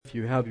If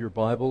you have your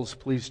Bibles,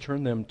 please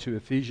turn them to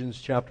Ephesians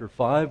chapter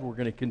 5. We're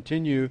going to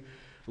continue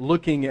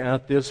looking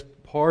at this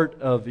part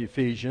of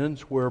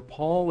Ephesians where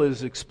Paul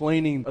is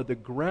explaining the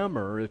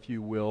grammar, if you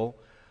will,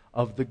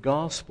 of the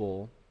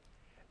gospel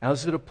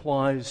as it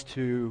applies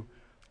to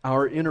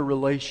our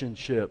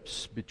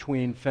interrelationships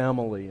between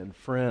family and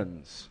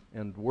friends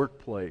and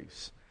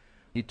workplace.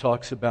 He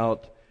talks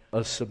about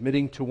us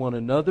submitting to one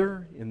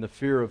another in the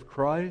fear of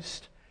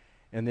Christ.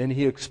 And then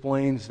he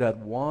explains that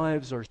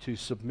wives are to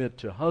submit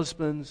to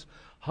husbands.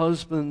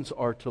 Husbands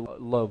are to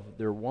love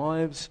their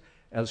wives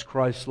as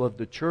Christ loved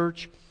the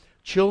church.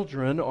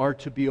 Children are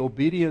to be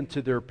obedient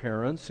to their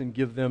parents and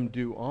give them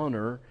due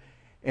honor.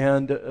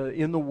 And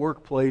in the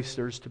workplace,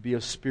 there's to be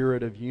a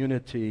spirit of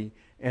unity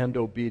and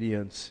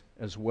obedience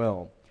as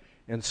well.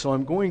 And so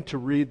I'm going to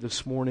read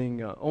this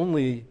morning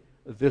only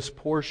this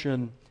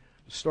portion,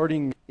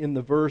 starting in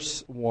the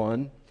verse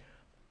 1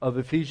 of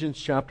Ephesians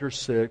chapter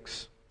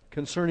 6,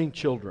 concerning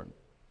children.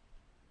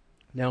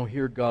 Now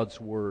hear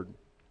God's word.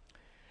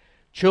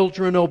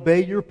 Children,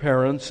 obey your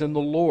parents in the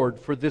Lord,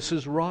 for this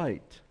is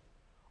right.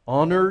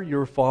 Honor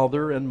your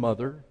father and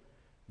mother.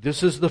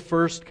 This is the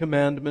first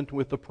commandment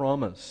with a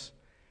promise,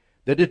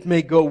 that it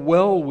may go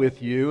well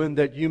with you and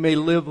that you may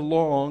live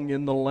long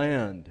in the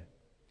land.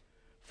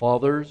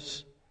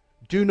 Fathers,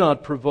 do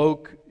not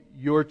provoke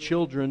your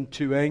children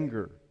to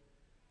anger,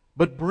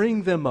 but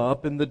bring them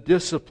up in the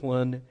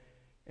discipline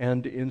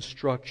and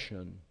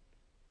instruction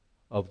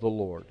of the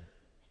Lord.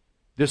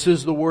 This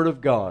is the Word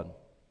of God.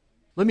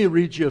 Let me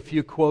read you a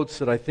few quotes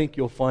that I think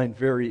you'll find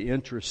very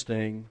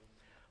interesting.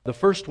 The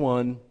first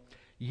one,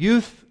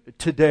 youth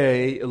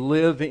today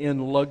live in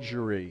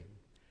luxury.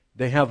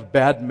 They have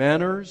bad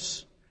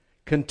manners,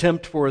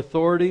 contempt for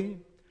authority,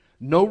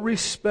 no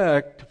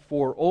respect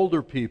for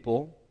older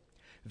people.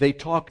 They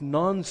talk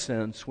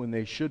nonsense when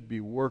they should be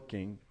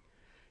working.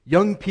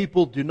 Young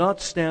people do not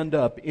stand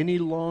up any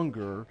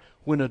longer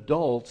when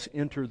adults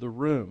enter the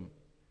room.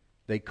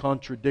 They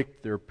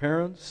contradict their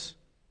parents,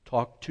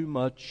 talk too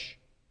much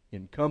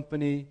in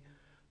company,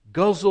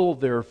 guzzle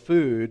their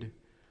food,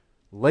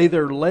 lay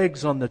their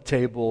legs on the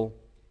table,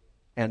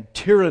 and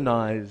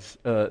tyrannize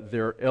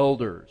their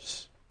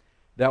elders.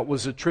 That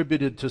was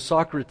attributed to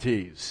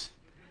Socrates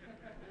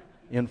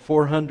in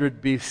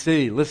 400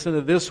 BC. Listen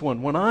to this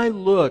one. When I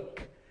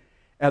look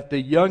at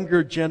the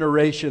younger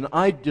generation,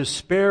 I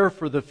despair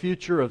for the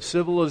future of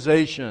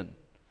civilization.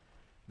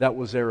 That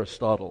was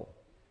Aristotle,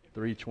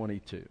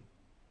 322.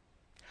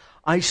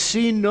 I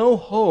see no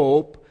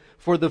hope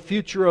for the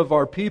future of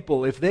our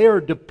people if they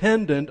are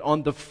dependent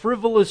on the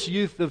frivolous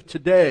youth of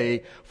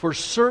today, for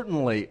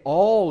certainly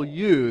all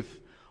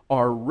youth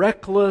are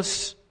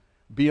reckless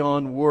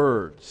beyond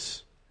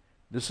words.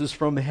 This is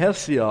from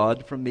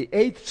Hesiod from the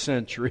 8th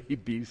century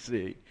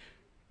BC.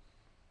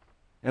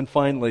 And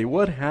finally,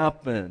 what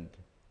happened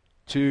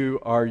to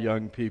our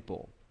young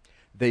people?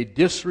 They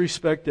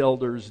disrespect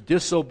elders,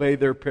 disobey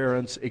their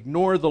parents,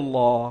 ignore the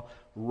law,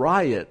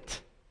 riot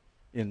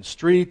in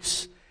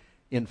streets,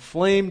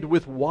 inflamed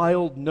with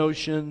wild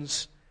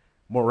notions.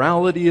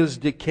 Morality is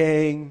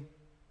decaying.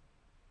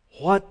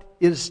 What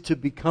is to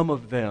become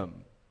of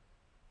them?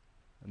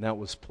 And that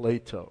was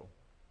Plato.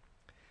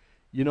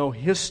 You know,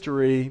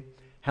 history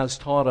has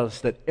taught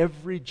us that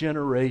every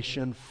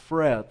generation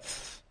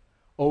frets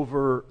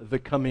over the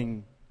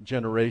coming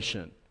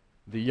generation,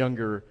 the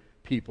younger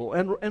people,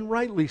 and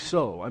rightly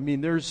so. I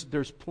mean, there's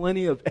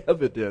plenty of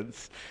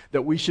evidence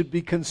that we should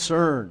be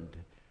concerned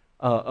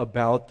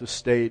about the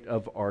state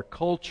of our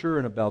culture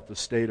and about the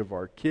state of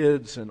our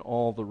kids and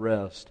all the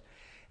rest.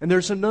 And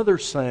there's another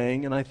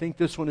saying, and I think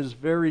this one is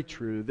very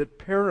true, that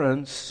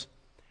parents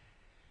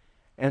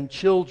and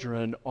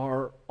children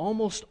are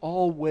almost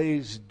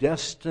always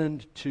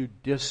destined to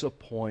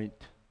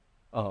disappoint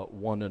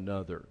one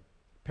another.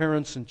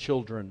 Parents and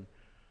children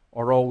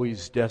are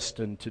always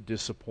destined to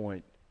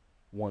disappoint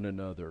one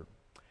another.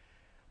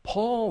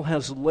 Paul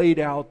has laid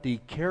out the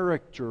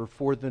character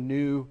for the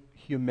new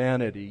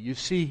humanity. You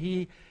see,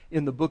 he,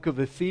 in the book of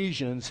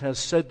Ephesians, has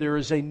said there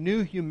is a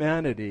new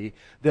humanity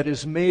that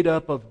is made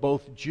up of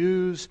both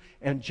Jews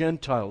and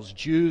Gentiles.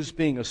 Jews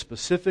being a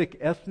specific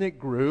ethnic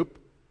group,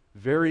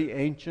 very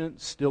ancient,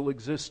 still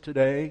exists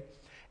today,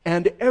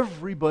 and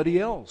everybody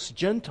else.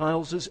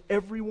 Gentiles is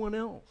everyone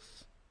else.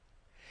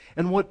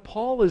 And what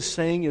Paul is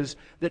saying is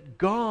that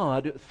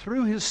God,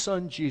 through His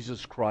Son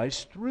Jesus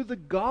Christ, through the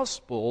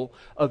gospel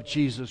of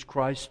Jesus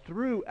Christ,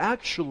 through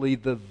actually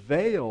the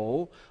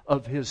veil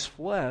of His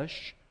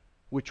flesh,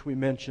 which we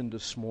mentioned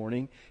this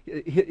morning,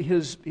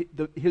 His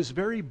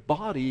very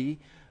body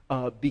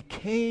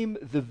became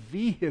the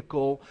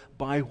vehicle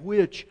by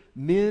which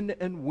men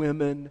and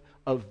women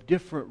of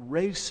different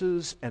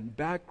races and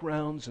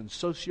backgrounds and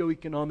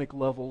socioeconomic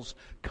levels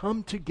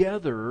come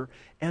together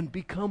and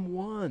become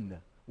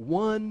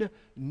one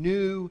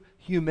new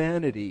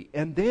humanity.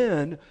 And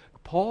then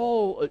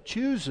Paul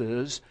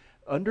chooses,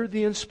 under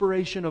the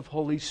inspiration of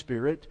Holy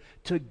Spirit,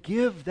 to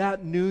give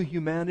that new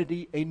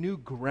humanity a new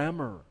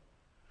grammar,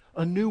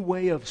 a new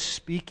way of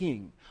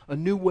speaking, a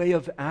new way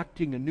of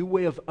acting, a new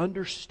way of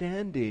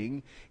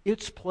understanding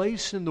its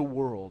place in the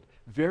world.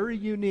 Very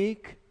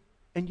unique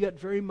and yet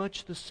very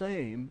much the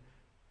same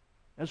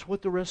as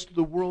what the rest of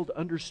the world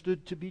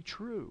understood to be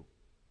true.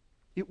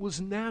 It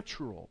was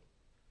natural.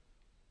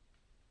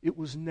 It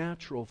was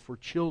natural for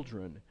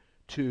children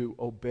to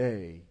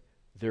obey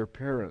their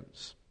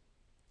parents.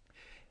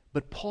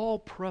 But Paul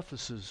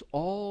prefaces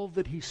all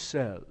that he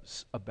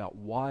says about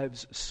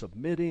wives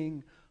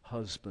submitting,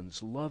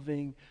 husbands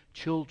loving,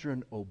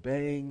 children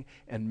obeying,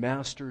 and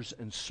masters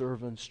and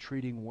servants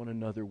treating one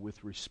another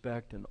with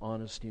respect and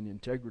honesty and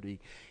integrity.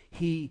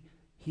 He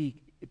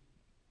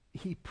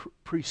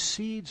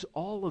precedes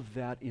all of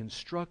that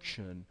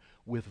instruction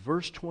with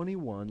verse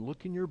 21.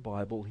 Look in your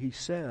Bible. He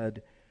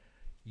said,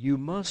 "You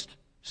must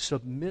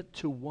submit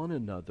to one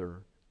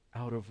another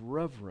out of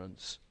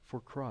reverence for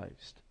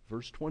Christ."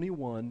 Verse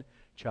 21,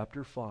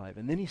 chapter 5.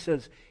 And then he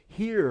says,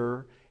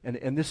 here,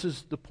 and this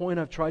is the point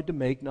I've tried to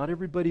make. Not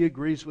everybody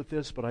agrees with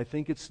this, but I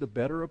think it's the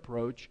better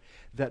approach,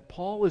 that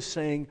Paul is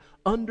saying,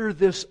 under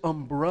this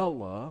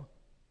umbrella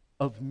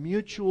of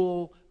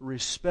mutual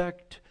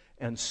respect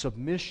and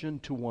submission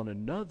to one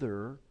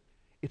another,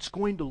 it's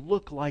going to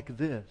look like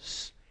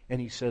this. And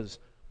he says,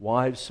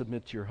 wives,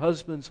 submit to your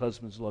husbands.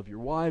 Husbands, love your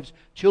wives.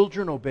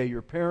 Children, obey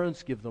your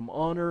parents. Give them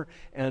honor.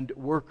 And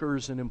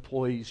workers and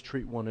employees,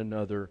 treat one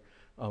another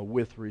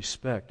with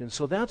respect. And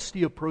so that's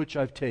the approach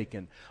I've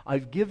taken.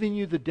 I've given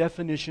you the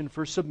definition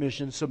for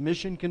submission.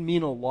 Submission can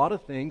mean a lot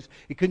of things.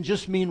 It can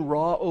just mean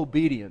raw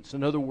obedience.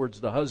 In other words,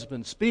 the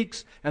husband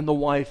speaks and the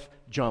wife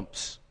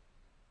jumps.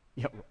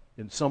 Yeah,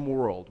 in some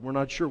world. We're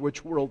not sure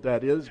which world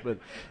that is,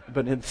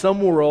 but in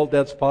some world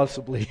that's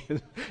possibly,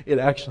 it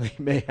actually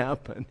may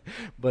happen.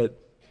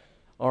 But,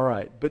 all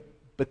right.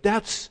 But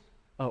that's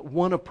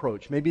one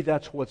approach. Maybe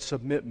that's what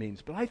submit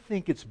means. But I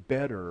think it's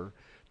better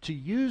to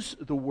use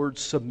the word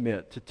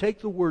submit, to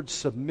take the word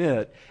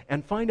submit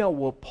and find out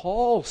what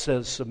Paul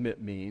says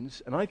submit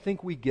means. And I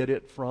think we get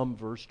it from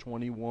verse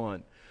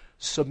 21.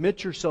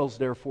 Submit yourselves,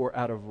 therefore,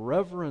 out of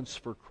reverence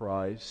for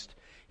Christ.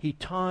 He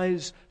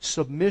ties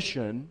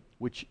submission,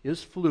 which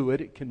is fluid.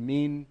 It can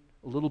mean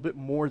a little bit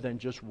more than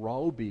just raw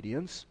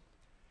obedience.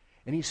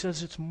 And he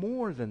says it's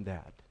more than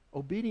that.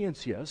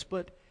 Obedience, yes,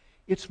 but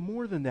it's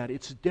more than that.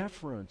 It's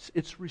deference.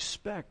 It's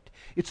respect.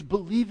 It's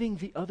believing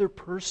the other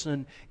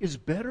person is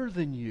better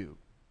than you.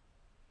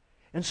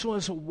 And so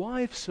as a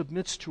wife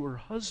submits to her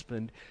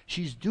husband,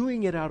 she's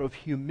doing it out of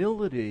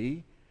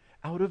humility,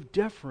 out of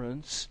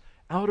deference,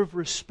 out of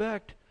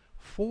respect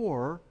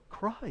for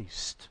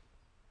Christ.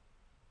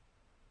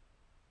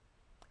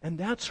 And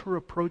that's her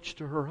approach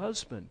to her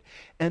husband.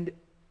 And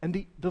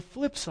the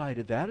flip side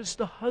of that is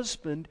the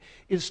husband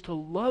is to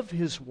love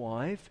his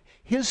wife.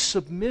 His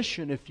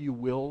submission, if you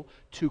will,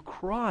 to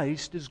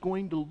Christ is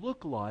going to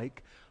look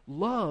like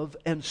love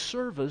and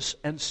service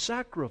and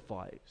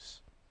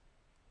sacrifice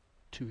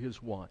to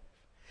his wife.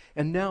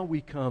 And now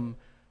we come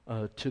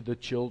to the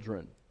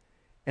children.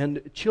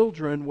 And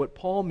children, what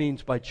Paul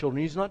means by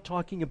children, he's not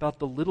talking about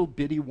the little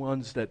bitty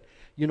ones that,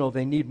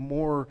 they need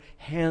more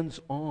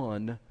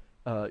hands-on.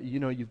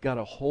 You've got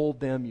to hold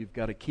them. You've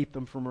got to keep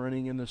them from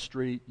running in the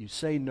street. You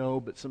say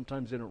no, but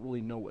sometimes they don't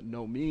really know what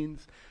no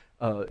means.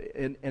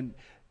 And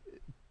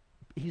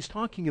he's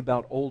talking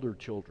about older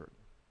children.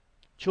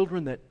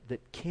 Children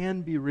that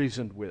can be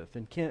reasoned with.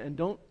 And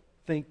don't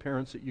think,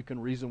 parents, that you can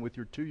reason with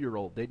your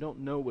 2-year-old. They don't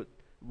know what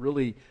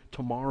really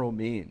tomorrow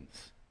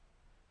means.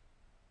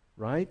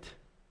 Right?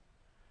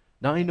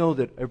 Now, I know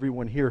that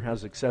everyone here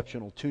has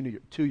exceptional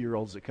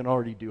 2-year-olds that can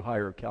already do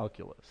higher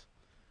calculus.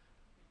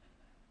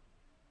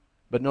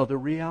 But no, the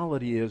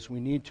reality is we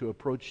need to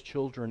approach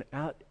children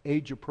at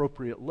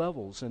age-appropriate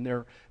levels, and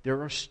there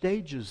are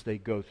stages they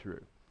go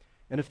through.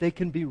 And if they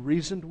can be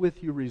reasoned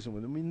with, you reason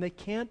with them. When they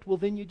can't, well,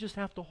 then you just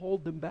have to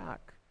hold them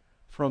back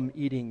from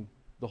eating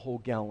the whole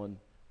gallon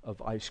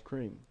of ice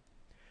cream.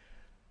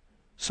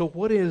 So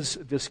what is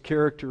this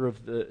character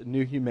of the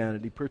new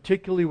humanity,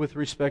 particularly with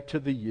respect to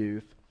the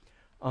youth?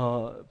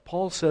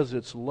 Paul says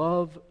it's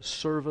love,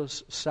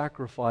 service,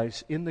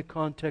 sacrifice in the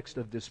context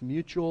of this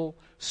mutual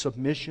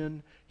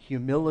submission,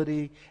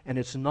 humility, and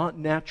it's not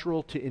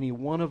natural to any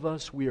one of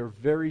us. We are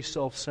very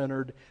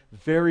self-centered,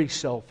 very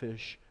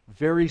selfish,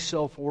 very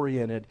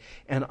self-oriented,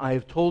 and I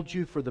have told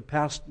you for the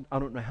past, I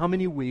don't know how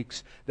many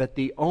weeks, that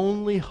the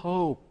only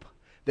hope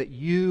that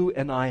you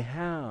and I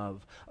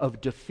have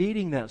of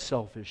defeating that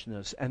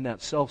selfishness and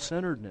that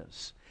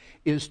self-centeredness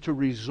is to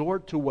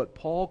resort to what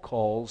Paul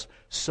calls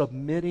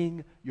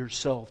submitting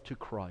yourself to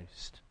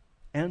Christ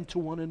and to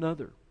one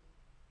another.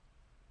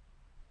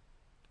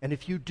 And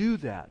if you do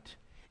that,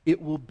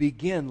 it will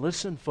begin,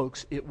 listen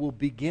folks, it will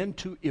begin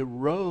to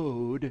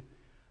erode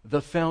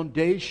the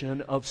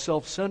foundation of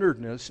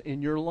self-centeredness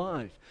in your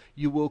life.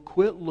 You will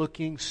quit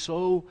looking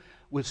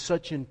with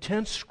such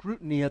intense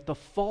scrutiny at the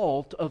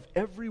fault of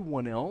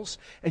everyone else,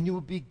 and you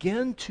will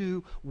begin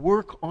to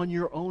work on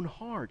your own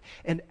heart.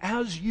 And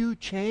as you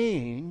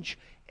change,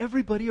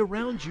 everybody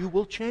around you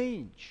will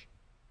change.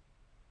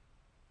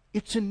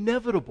 It's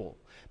inevitable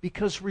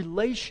because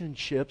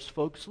relationships,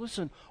 folks,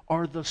 listen,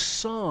 are the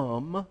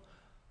sum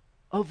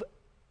of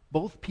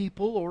both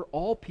people or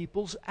all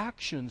people's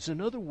actions. In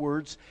other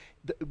words,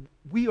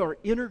 we are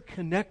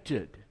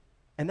interconnected.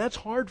 And that's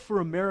hard for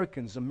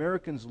Americans.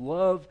 Americans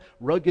love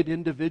rugged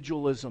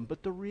individualism.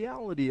 But the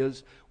reality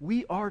is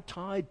we are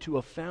tied to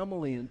a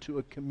family and to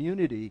a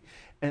community.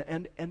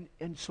 And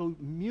so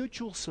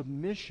mutual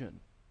submission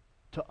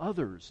to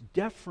others,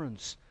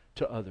 deference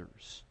to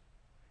others,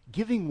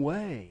 giving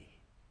way,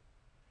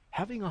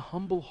 having a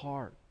humble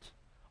heart,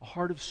 a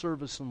heart of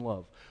service and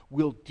love,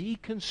 will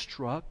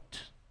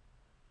deconstruct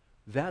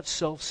that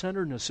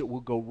self-centeredness. It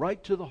will go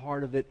right to the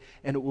heart of it,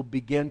 and it will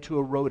begin to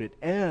erode it.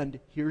 And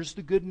here's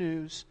the good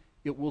news.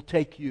 It will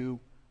take you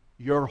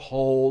your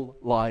whole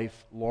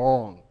life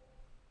long.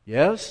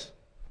 Yes?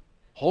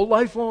 Whole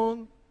life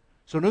long.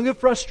 So don't get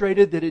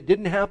frustrated that it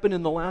didn't happen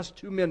in the last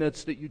 2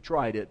 minutes that you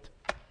tried it.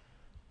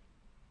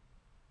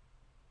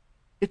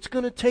 It's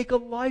going to take a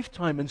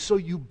lifetime. And so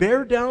you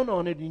bear down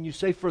on it and you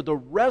say, for the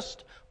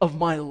rest of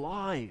my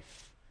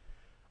life,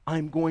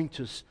 I'm going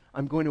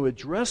to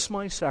address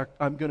my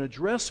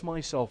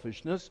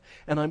selfishness,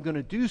 and I'm going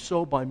to do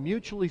so by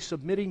mutually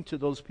submitting to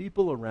those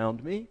people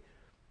around me.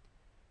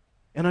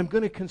 And I'm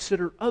going to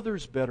consider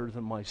others better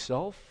than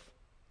myself,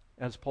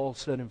 as Paul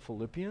said in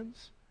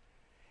Philippians.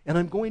 And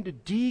I'm going to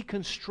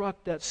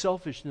deconstruct that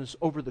selfishness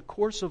over the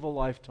course of a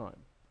lifetime,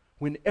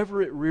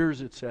 whenever it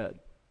rears its head.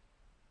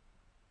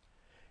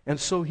 And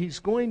so he's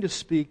going to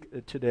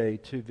speak today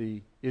to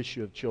the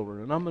issue of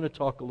children. And I'm going to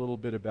talk a little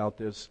bit about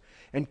this.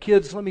 And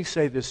kids, let me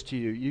say this to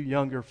you. You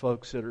younger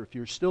folks that are, if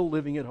you're still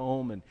living at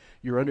home and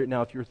you're under,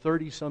 now if you're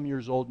 30-some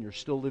years old and you're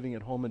still living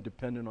at home and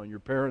dependent on your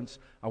parents,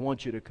 I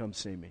want you to come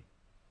see me.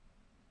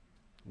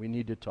 We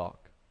need to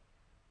talk.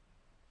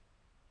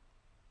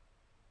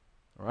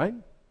 All right?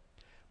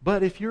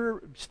 But if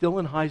you're still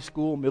in high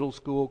school, middle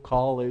school,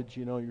 college,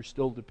 you're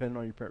still dependent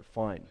on your parents,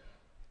 fine.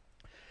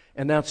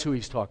 And that's who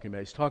he's talking about.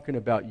 He's talking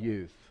about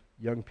youth,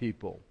 young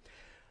people.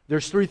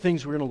 There's 3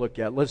 things we're going to look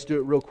at. Let's do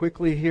it real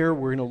quickly here.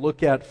 We're going to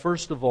look at,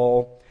 first of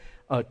all,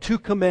 2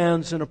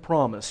 commands and a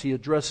promise. He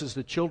addresses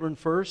the children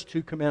first,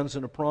 2 commands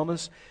and a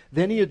promise.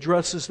 Then he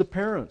addresses the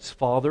parents,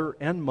 father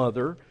and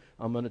mother.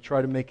 I'm going to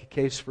try to make a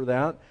case for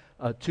that.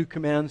 2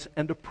 commands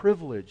and a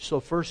privilege. So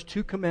first,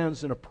 2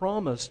 commands and a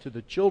promise to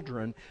the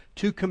children,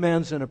 2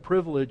 commands and a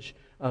privilege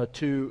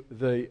to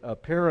the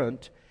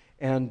parent,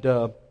 and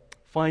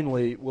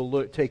finally,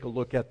 we'll take a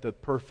look at the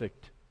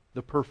perfect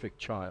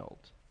child.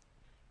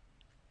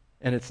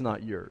 And it's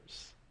not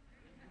yours.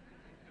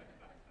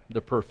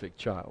 The perfect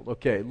child.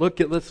 Okay,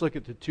 let's look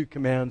at the 2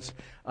 commands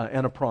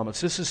and a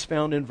promise. This is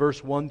found in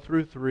verse 1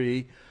 through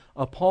 3.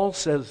 Paul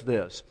says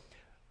this,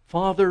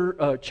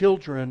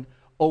 children,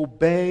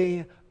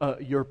 obey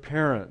your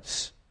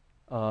parents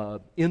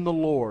in the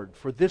Lord,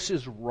 for this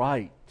is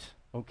right.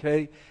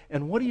 Okay?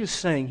 And what he is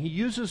saying, he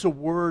uses a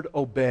word,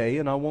 obey,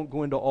 and I won't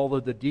go into all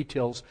of the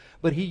details,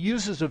 but he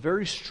uses a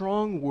very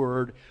strong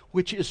word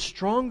which is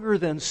stronger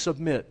than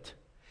submit.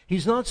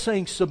 He's not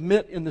saying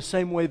submit in the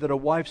same way that a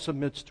wife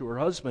submits to her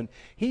husband.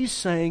 He's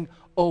saying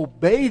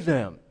obey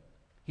them.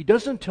 He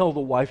doesn't tell the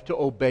wife to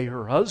obey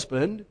her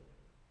husband.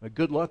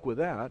 Good luck with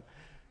that.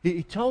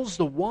 He tells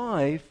the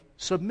wife,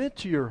 submit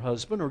to your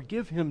husband or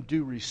give him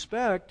due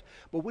respect.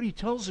 But what he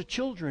tells the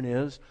children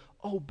is,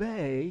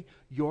 obey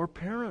your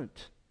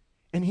parent.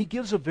 And he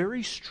gives a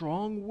very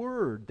strong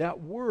word. That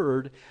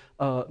word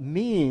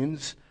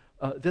means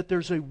that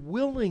there's a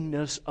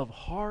willingness of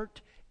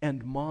heart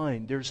and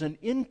mind. There's an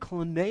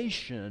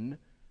inclination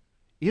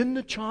in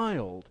the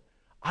child.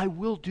 I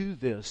will do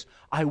this.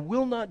 I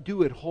will not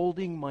do it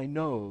holding my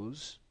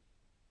nose.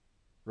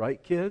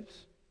 Right,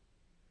 kids?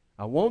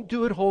 I won't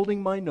do it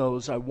holding my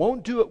nose. I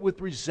won't do it with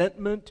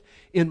resentment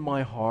in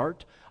my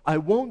heart. I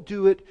won't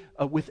do it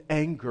with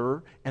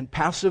anger and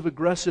passive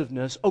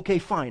aggressiveness. Okay,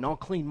 fine, I'll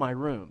clean my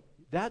room.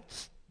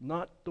 That's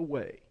not the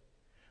way.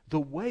 The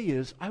way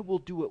is I will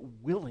do it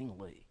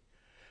willingly.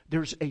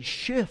 There's a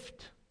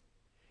shift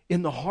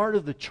in the heart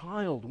of the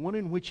child, one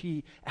in which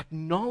he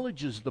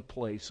acknowledges the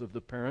place of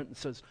the parent and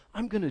says,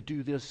 I'm going to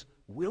do this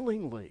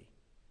willingly,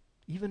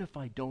 even if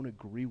I don't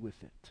agree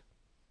with it.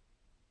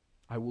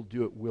 I will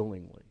do it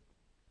willingly.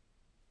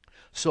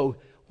 So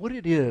what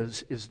it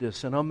is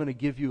this, and I'm going to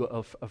give you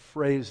a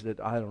phrase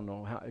that I don't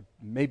know,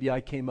 maybe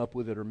I came up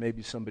with it or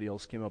maybe somebody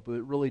else came up with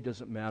it. It really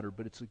doesn't matter,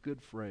 but it's a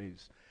good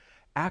phrase.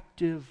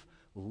 Active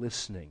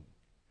listening.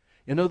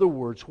 In other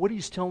words, what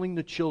he's telling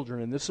the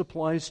children, and this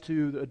applies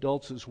to the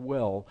adults as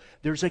well,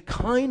 there's a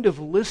kind of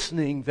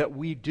listening that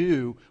we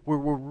do where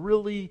we're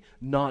really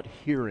not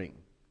hearing,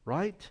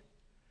 right?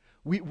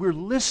 We're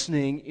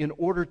listening in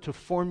order to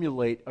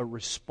formulate a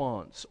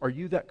response. Are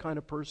you that kind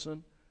of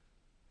person?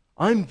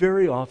 I'm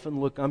very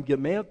often, I'm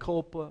mea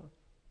culpa,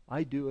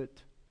 I do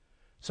it.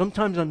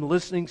 Sometimes I'm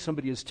listening,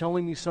 somebody is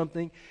telling me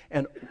something,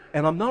 and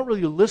I'm not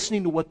really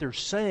listening to what they're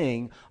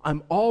saying.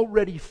 I'm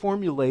already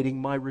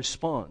formulating my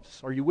response.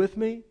 Are you with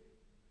me?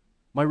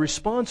 My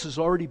response is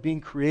already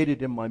being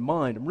created in my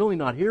mind. I'm really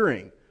not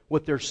hearing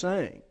what they're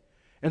saying.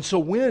 And so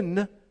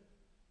when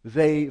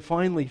they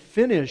finally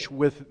finish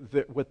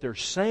with what they're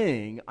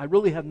saying, I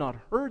really have not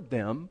heard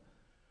them.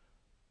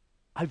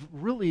 I've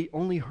really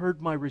only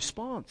heard my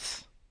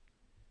response.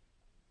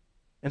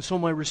 And so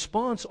my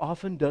response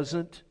often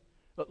doesn't...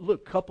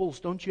 Look, couples,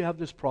 don't you have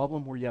this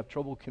problem where you have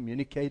trouble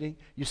communicating?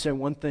 You say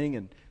one thing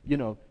and,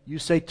 you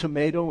say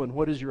tomato, and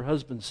what does your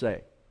husband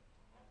say?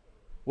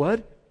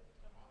 What?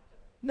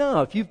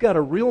 No, if you've got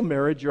a real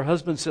marriage, your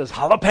husband says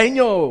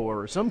jalapeno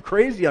or some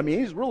crazy.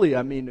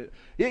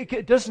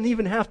 It doesn't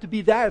even have to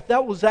be that. If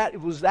it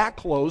was that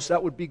close,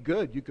 that would be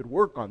good. You could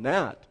work on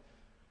that.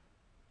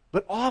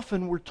 But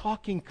often we're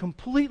talking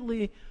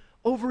completely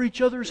over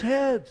each other's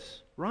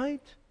heads,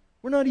 right?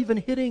 We're not even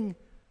hitting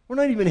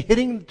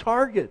the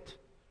target.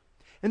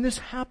 And this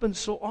happens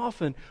so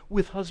often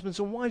with husbands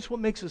and wives. What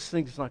makes us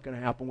think it's not going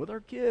to happen with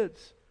our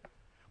kids?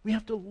 We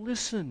have to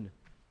listen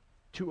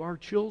to our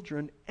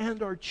children,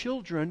 and our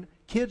children,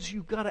 kids,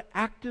 you've got to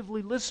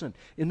actively listen.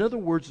 In other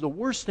words, the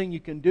worst thing you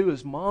can do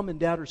is mom and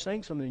dad are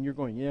saying something and you're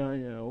going, yeah,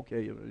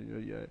 okay,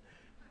 yeah.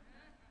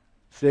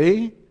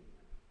 See?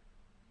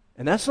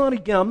 And that's not,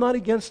 again, I'm not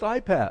against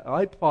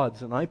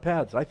iPods and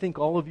iPads. I think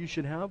all of you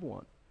should have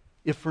one.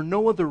 If for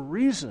no other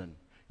reason,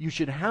 you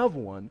should have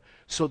one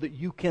so that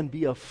you can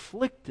be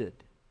afflicted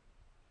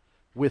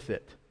with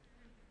it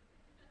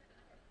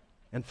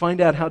and find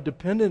out how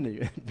dependent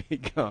you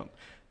become.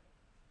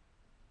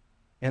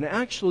 And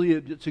actually,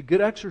 it's a good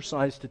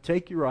exercise to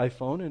take your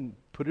iPhone and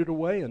put it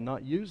away and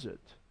not use it.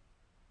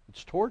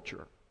 It's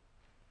torture.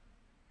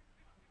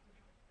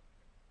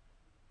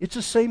 It's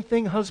the same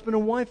thing, husband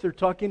and wife. They're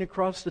talking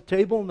across the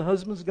table, and the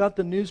husband's got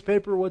the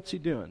newspaper. What's he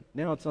doing?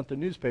 Now it's not the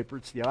newspaper,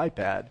 it's the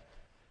iPad.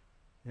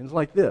 And it's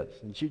like this.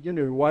 And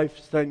your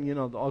wife's saying,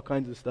 all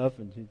kinds of stuff,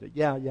 and she's like,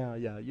 yeah.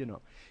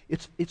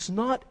 It's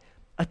not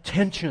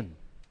attention.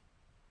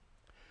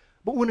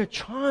 But when a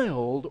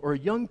child or a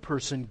young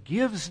person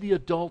gives the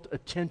adult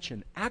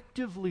attention,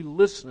 actively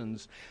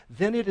listens,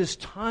 then it is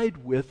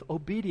tied with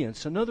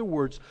obedience. In other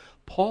words,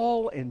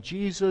 Paul and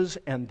Jesus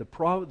and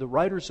the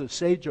writers of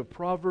Sage of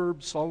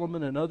Proverbs,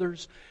 Solomon and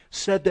others,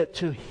 said that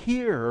to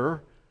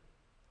hear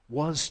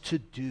was to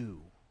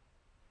do.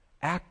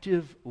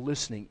 Active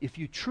listening. If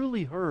you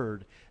truly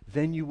heard,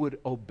 then you would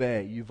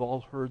obey. You've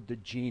all heard the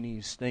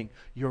genie's thing.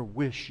 Your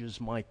wish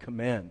is my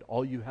command.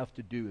 All you have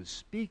to do is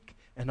speak,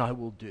 and I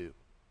will do.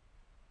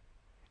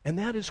 And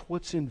that is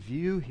what's in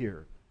view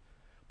here.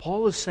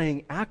 Paul is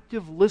saying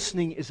active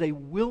listening is a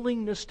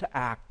willingness to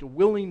act, a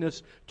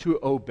willingness to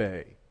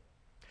obey.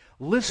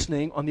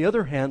 Listening, on the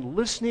other hand,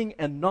 listening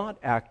and not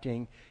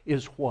acting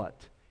is what?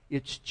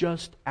 It's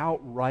just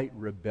outright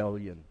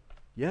rebellion.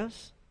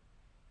 Yes?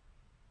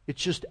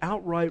 It's just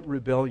outright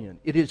rebellion.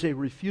 It is a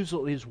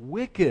refusal. It is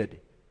wicked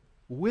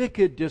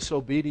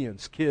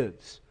disobedience,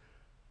 kids.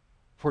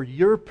 For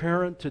your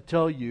parent to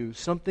tell you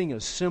something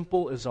as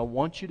simple as, I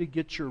want you to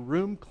get your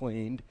room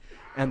cleaned,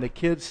 and the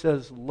kid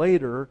says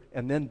later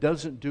and then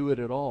doesn't do it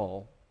at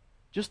all.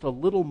 Just a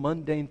little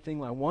mundane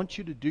thing, I want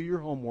you to do your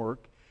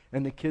homework,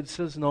 and the kid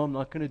says, no, I'm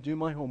not going to do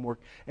my homework,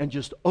 and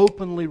just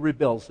openly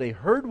rebels. They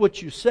heard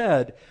what you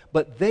said,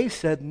 but they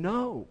said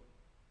no.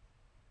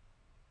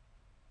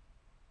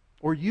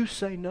 Or you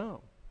say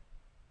no.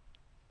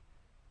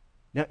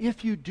 Now,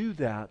 if you do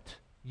that,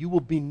 you will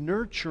be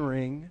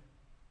nurturing,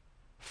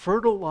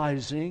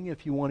 fertilizing,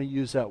 if you want to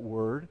use that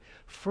word,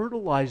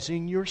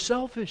 fertilizing your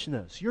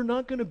selfishness. You're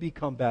not going to be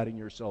combating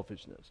your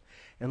selfishness.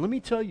 And let me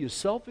tell you,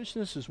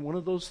 selfishness is one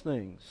of those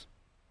things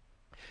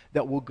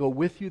that will go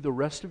with you the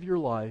rest of your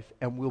life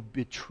and will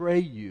betray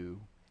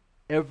you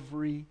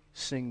every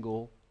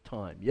single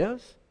time.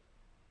 Yes?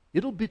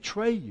 It'll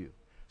betray you.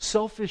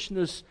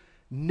 Selfishness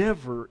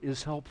never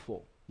is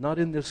helpful. Not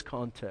in this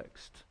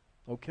context.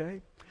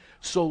 Okay?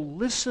 So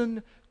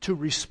listen to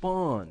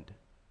respond,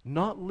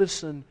 not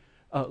listen.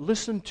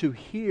 Listen to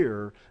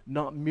hear,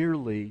 not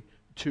merely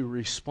to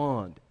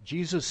respond.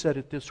 Jesus said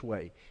it this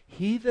way: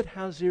 he that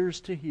has ears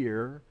to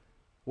hear,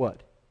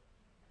 what?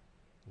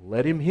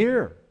 Let him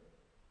hear.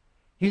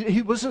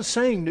 He wasn't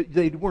saying that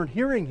they weren't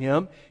hearing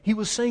him. He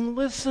was saying,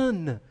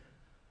 listen.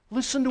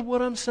 Listen to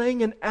what I'm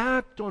saying and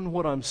act on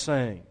what I'm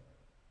saying.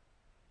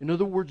 In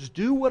other words,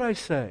 do what I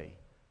say.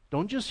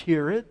 Don't just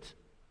hear it.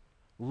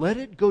 Let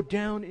it go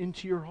down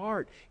into your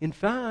heart. In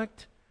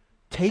fact,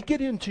 take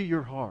it into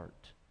your heart.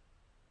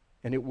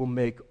 And it will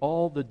make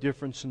all the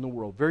difference in the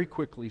world. Very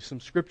quickly, some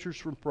scriptures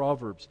from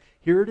Proverbs.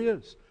 Here it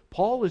is.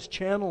 Paul is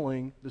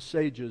channeling the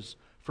sages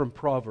from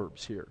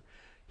Proverbs here.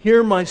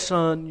 Hear, my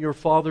son, your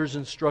father's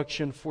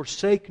instruction.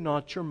 Forsake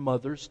not your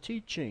mother's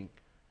teaching.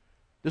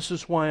 This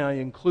is why I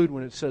include,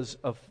 when it says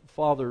of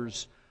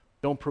fathers,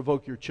 don't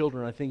provoke your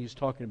children, I think he's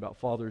talking about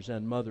fathers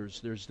and mothers.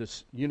 There's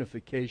this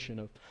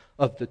unification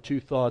of the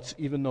two thoughts,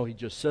 even though he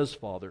just says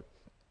father.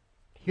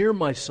 Hear,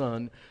 my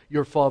son,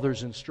 your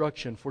father's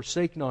instruction.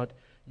 Forsake not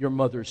your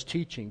mother's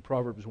teaching,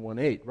 Proverbs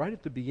 1:8, right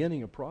at the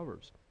beginning of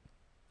Proverbs.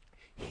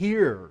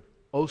 Hear,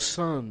 O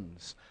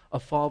sons, a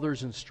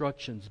father's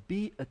instructions.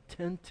 Be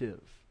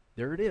attentive.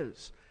 There it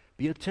is.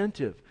 Be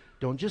attentive.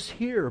 Don't just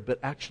hear, but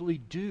actually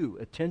do.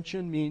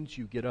 Attention means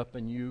you get up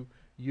and you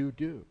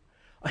do.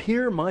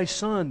 Hear, my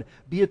son,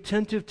 be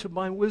attentive to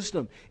my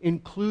wisdom.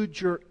 Include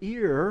your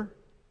ear.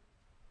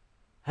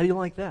 How do you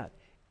like that?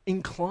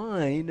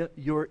 Incline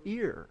your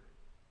ear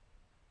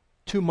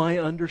to my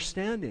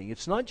understanding.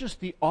 It's not just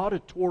the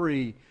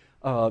auditory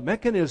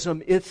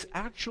mechanism, it's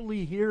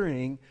actually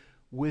hearing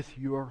with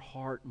your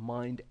heart,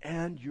 mind,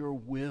 and your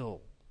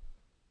will.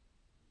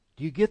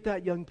 Do you get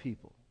that, young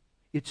people?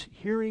 It's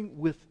hearing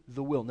with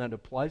the will. Now, it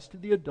applies to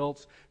the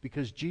adults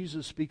because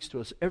Jesus speaks to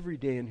us every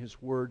day in His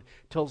Word,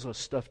 tells us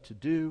stuff to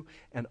do,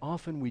 and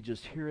often we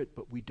just hear it,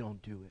 but we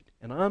don't do it.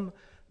 And I'm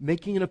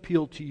making an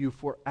appeal to you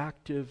for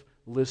active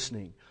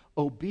listening.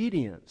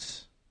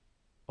 Obedience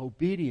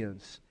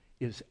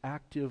is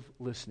active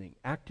listening.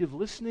 Active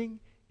listening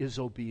is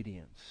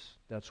obedience.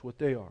 That's what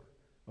they are.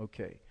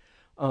 Okay.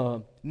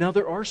 Now,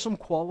 there are some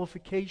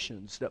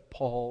qualifications that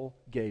Paul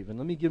gave, and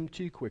let me give them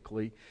to you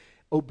quickly.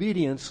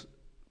 Obedience,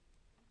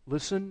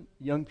 listen,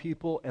 young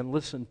people, and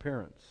listen,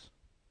 parents.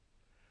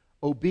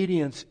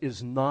 Obedience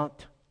is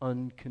not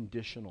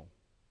unconditional.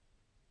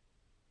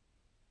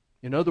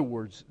 In other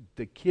words,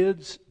 the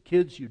kids,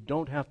 you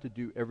don't have to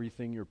do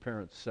everything your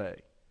parents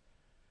say.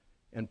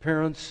 And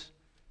parents,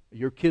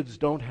 your kids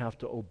don't have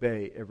to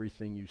obey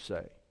everything you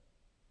say.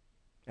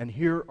 And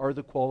here are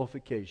the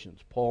qualifications.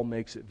 Paul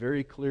makes it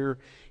very clear.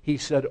 He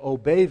said,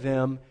 obey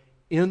them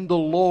in the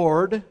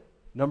Lord,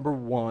 number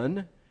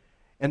one.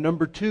 And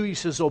number two, he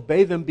says,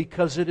 obey them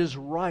because it is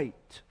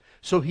right.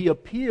 So he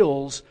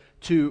appeals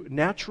to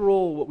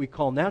natural, what we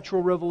call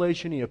natural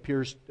revelation. He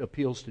appeals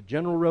to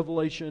general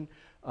revelation.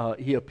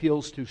 He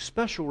appeals to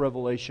special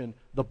revelation,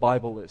 the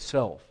Bible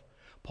itself.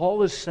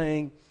 Paul is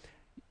saying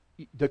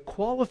the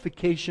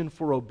qualification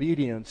for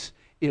obedience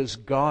is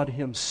God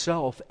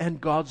Himself and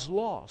God's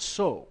law.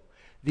 So,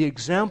 the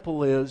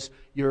example is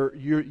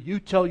you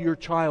tell your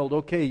child,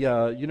 okay,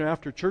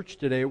 after church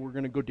today, we're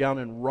going to go down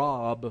and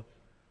rob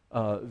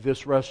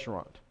this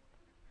restaurant.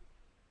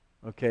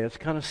 Okay, it's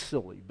kind of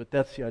silly, but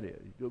that's the idea.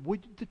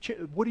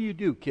 What do you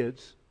do,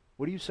 kids?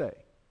 What do you say?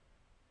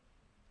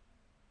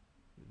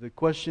 The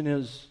question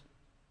is,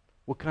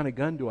 what kind of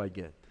gun do I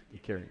get to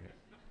carry it?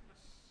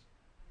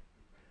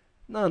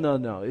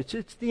 No.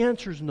 It's the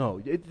answer is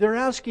no. They're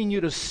asking you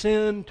to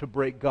sin, to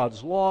break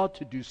God's law,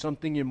 to do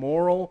something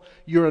immoral.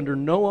 You're under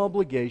no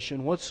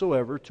obligation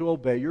whatsoever to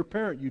obey your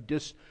parent. You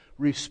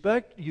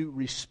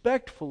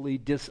respectfully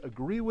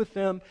disagree with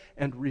them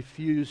and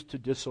refuse to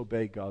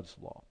disobey God's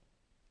law.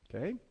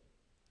 Okay?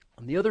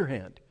 On the other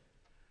hand,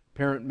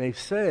 parent may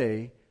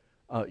say,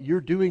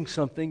 you're doing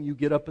something, you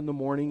get up in the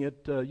morning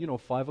at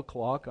 5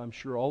 o'clock. I'm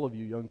sure all of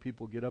you young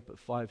people get up at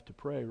 5 to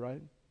pray,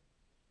 right?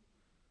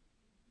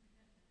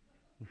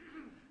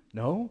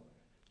 No?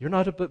 You're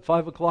not up at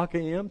 5 o'clock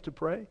a.m. to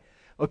pray?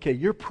 Okay,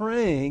 you're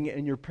praying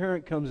and your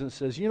parent comes and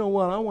says, you know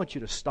what, I want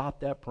you to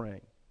stop that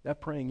praying. That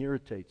praying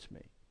irritates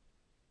me.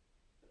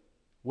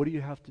 What do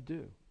you have to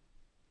do?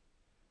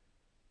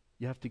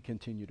 You have to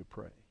continue to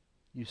pray.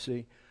 You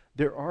see,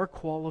 there are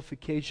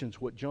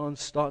qualifications. What John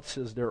Stott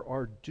says, there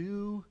are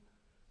due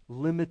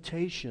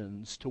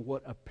limitations to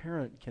what a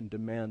parent can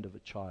demand of a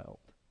child.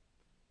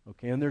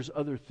 Okay, and there's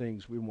other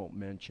things we won't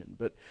mention,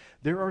 but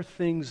there are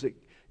things that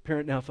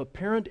now if a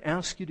parent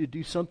asks you to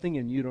do something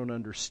and you don't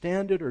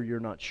understand it or you're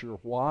not sure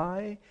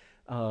why,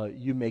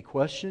 you may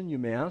question, you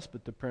may ask,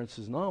 but the parent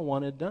says, no, I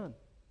want it done.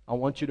 I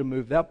want you to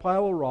move that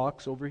pile of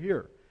rocks over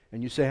here.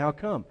 And you say, how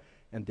come?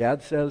 And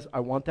dad says, I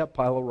want that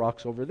pile of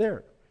rocks over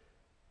there.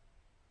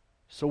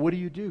 So what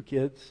do,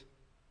 kids?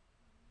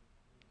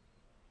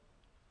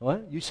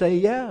 What? You say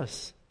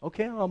yes.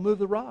 Okay, I'll move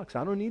the rocks.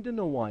 I don't need to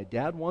know why.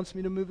 Dad wants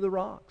me to move the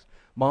rocks.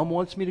 Mom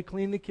wants me to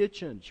clean the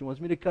kitchen. She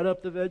wants me to cut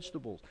up the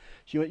vegetables.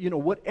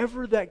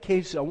 Whatever that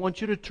case is, I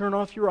want you to turn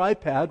off your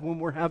iPad when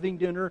we're having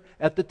dinner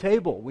at the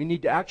table. We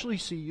need to actually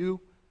see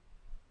you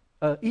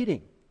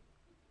eating.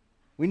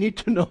 We need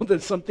to know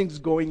that something's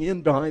going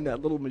in behind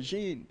that little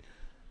machine.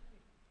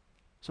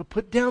 So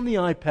put down the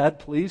iPad,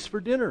 please, for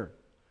dinner.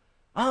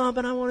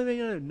 But I want to make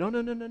it.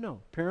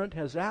 No. Parent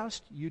has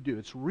asked, you do.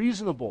 It's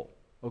reasonable,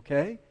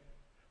 okay?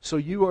 So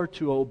you are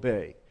to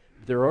obey.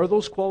 There are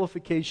those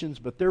qualifications,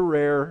 but they're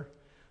rare.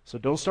 So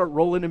don't start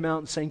rolling them out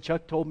and saying,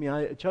 Chuck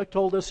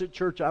told us at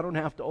church I don't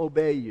have to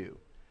obey you.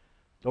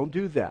 Don't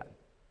do that.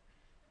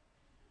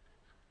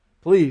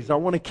 Please, I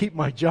want to keep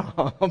my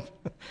job.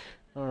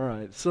 All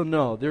right. So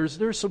no,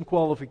 there's some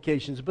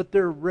qualifications, but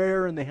they're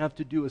rare and they have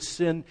to do with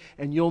sin,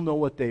 and you'll know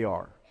what they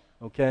are.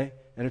 Okay?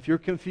 And if you're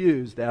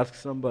confused, ask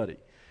somebody.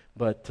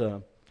 But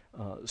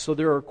so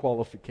there are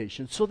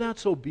qualifications. So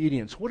that's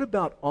obedience. What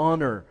about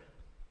honor?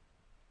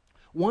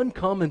 One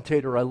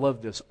commentator, I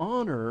love this,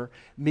 honor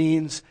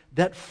means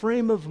that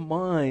frame of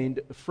mind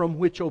from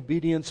which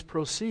obedience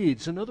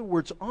proceeds. In other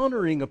words,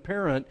 honoring a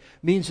parent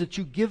means that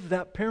you give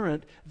that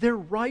parent their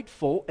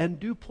rightful and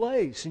due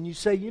place. And you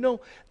say,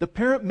 the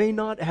parent may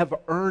not have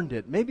earned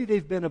it. Maybe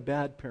they've been a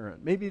bad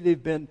parent. Maybe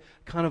they've been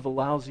kind of a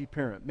lousy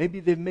parent. Maybe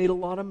they've made a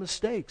lot of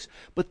mistakes.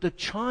 But the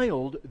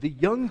child, the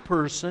young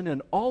person,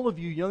 and all of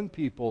you young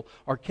people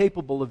are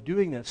capable of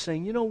doing that,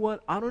 saying, you know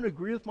what, I don't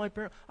agree with my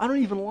parent. I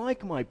don't even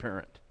like my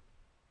parent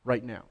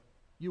right now.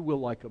 You will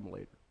like them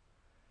later.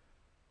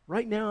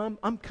 Right now,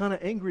 I'm kind of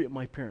angry at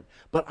my parent,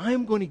 but I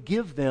am going to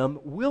give them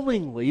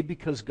willingly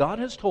because God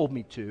has told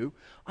me to.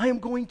 I am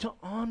going to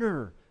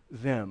honor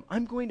them.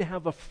 I'm going to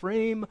have a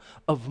frame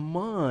of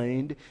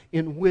mind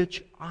in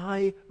which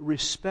I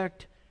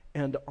respect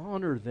and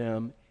honor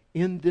them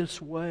in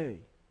this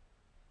way.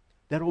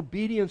 That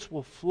obedience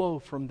will flow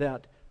from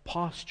that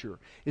posture.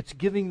 It's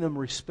giving them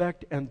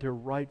respect and their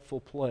rightful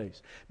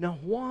place. Now,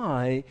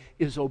 why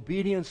is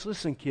obedience?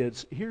 Listen,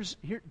 kids,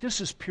 this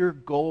is pure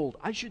gold.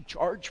 I should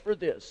charge for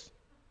this.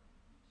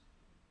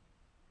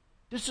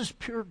 This is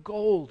pure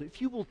gold.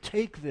 If you will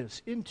take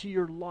this into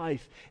your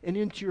life and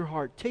into your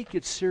heart, take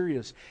it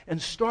serious and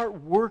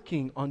start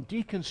working on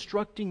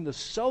deconstructing the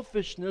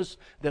selfishness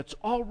that's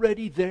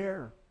already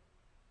there.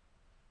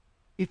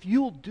 If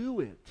you'll do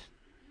it,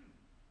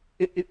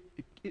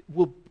 it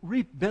will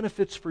reap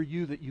benefits for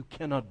you that you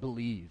cannot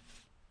believe.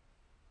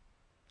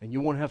 And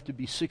you won't have to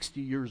be 60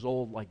 years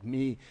old like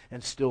me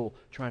and still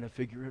trying to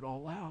figure it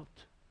all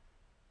out.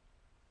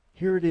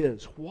 Here it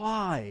is.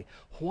 Why?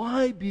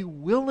 Why be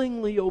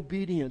willingly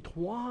obedient?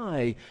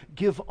 Why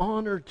give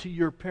honor to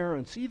your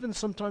parents? Even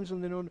sometimes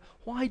when they don't.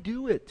 Why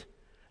do it?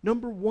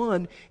 Number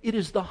one, it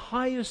is the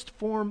highest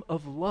form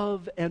of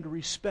love and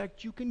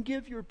respect you can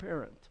give your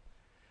parent.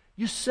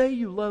 You say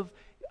you love.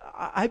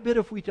 I bet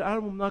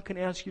I'm not going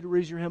to ask you to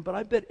raise your hand, but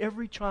I bet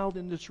every child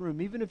in this room,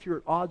 even if you're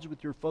at odds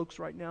with your folks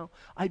right now,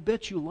 I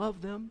bet you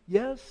love them.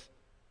 Yes?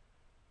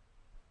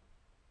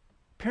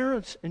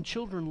 Parents and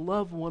children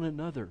love one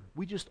another.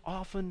 We just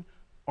often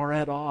are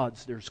at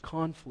odds. There's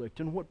conflict.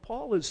 And what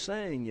Paul is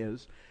saying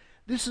is,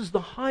 this is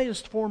the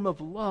highest form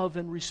of love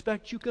and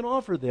respect you can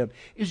offer them,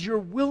 is your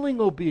willing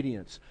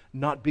obedience.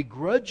 Not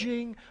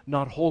begrudging,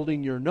 not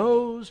holding your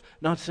nose,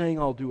 not saying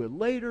I'll do it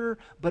later,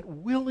 but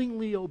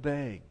willingly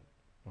obeying.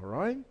 All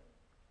right?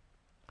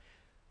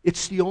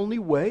 It's the only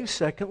way.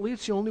 Secondly,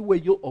 it's the only way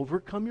you'll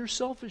overcome your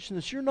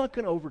selfishness. You're not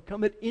going to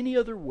overcome it any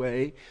other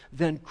way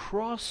than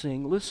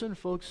crossing, listen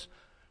folks,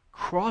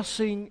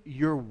 crossing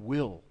your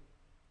will.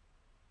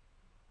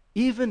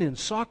 Even in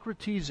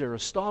Socrates,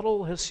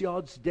 Aristotle,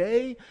 Hesiod's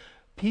day,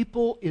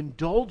 people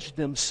indulged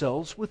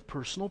themselves with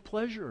personal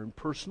pleasure and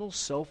personal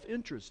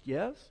self-interest.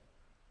 Yes?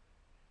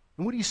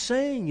 And what he's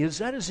saying is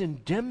that is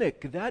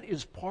endemic. That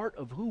is part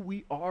of who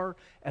we are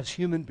as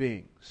human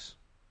beings.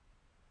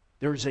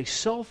 There is a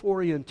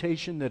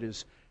self-orientation that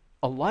is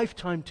a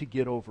lifetime to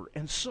get over.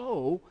 And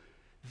so,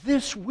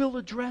 this will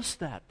address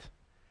that.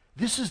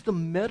 This is the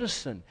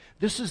medicine.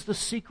 This is the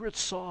secret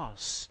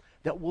sauce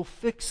that will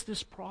fix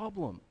this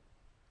problem.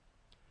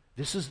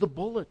 This is the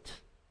bullet.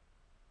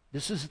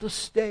 This is the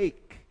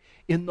stake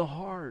in the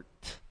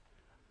heart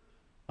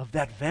of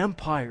that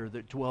vampire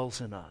that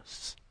dwells in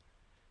us.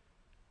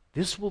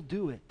 This will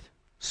do it.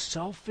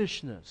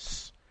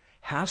 Selfishness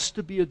has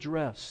to be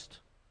addressed.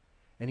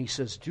 And he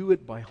says, do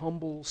it by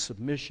humble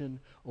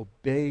submission,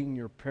 obeying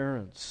your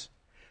parents.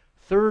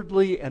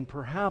 Thirdly, and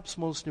perhaps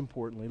most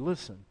importantly,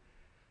 listen,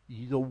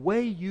 the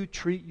way you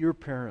treat your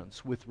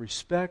parents with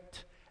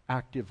respect,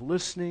 active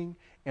listening,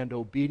 and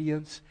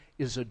obedience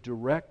is a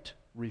direct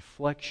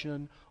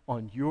reflection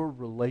on your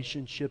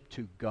relationship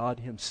to God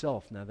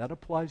Himself. Now that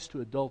applies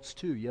to adults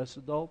too. Yes,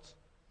 adults?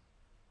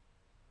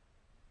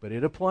 But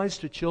it applies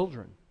to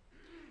children.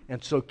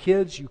 And so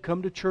kids, you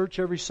come to church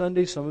every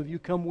Sunday. Some of you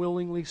come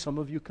willingly. Some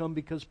of you come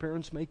because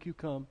parents make you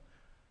come.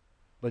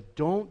 But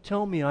don't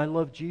tell me I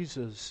love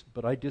Jesus,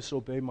 but I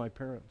disobey my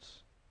parents.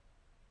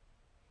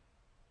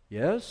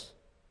 Yes?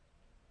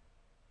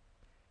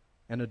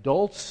 And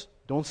adults,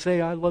 don't say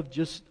I love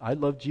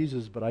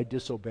Jesus, but I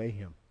disobey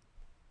Him.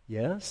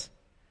 Yes?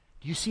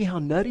 Do you see how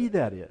nutty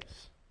that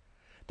is?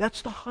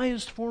 That's the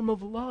highest form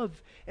of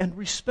love and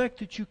respect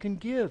that you can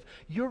give.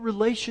 Your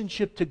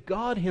relationship to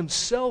God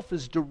Himself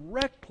is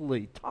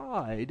directly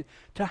tied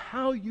to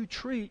how you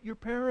treat your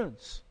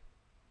parents.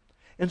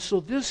 And so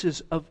this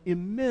is of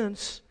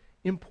immense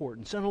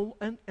importance.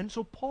 And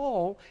so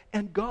Paul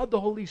and God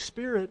the Holy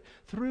Spirit,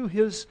 through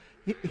his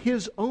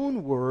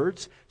own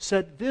words,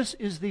 said this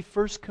is the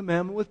first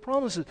commandment with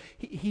promises.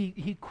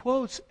 He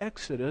quotes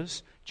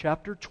Exodus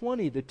chapter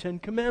 20, the Ten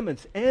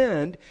Commandments,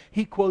 and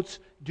he quotes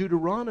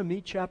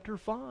Deuteronomy chapter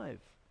 5.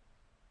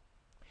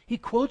 He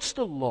quotes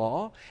the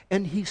law,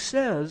 and he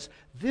says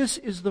this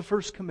is the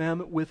first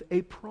commandment with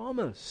a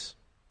promise.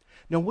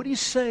 Now what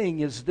he's saying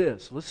is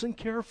this, listen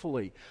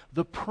carefully.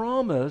 The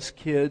promise,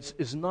 kids,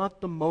 is not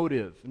the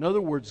motive. In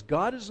other words,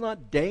 God is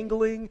not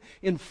dangling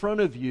in front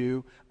of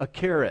you a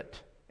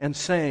carrot and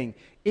saying,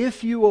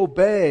 if you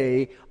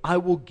obey, I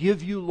will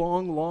give you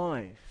long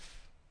life.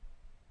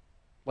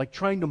 Like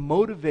trying to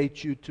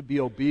motivate you to be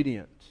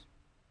obedient.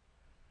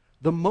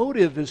 The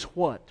motive is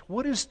what?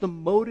 What is the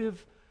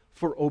motive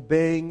for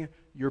obeying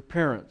your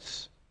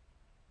parents?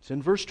 It's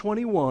in verse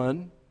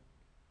 21.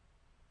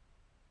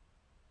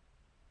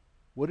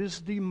 What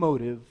is the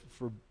motive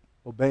for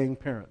obeying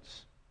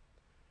parents?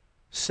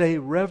 Say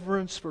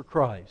reverence for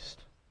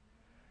Christ.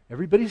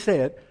 Everybody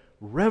say it.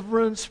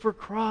 Reverence for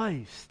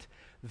Christ.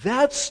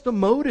 That's the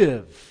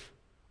motive.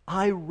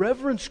 I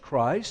reverence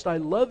Christ. I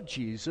love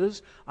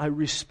Jesus. I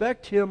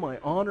respect Him. I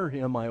honor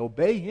Him. I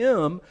obey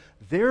Him.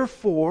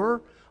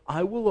 Therefore,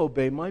 I will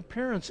obey my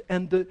parents.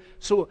 And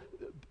so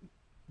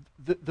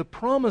the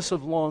promise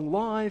of long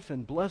life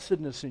and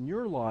blessedness in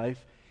your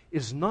life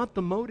is not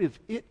the motive.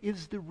 It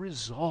is the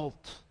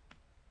result.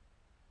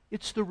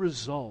 It's the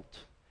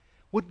result.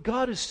 What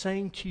God is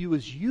saying to you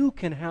is you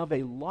can have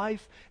a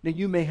life. Now,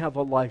 you may have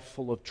a life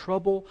full of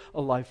trouble,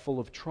 a life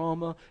full of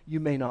trauma. You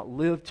may not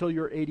live till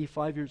you're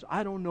 85 years.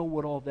 I don't know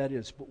what all that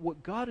is. But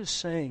what God is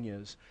saying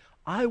is,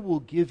 I will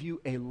give you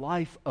a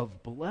life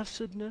of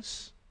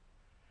blessedness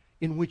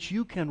in which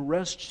you can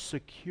rest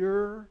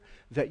secure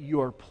that you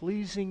are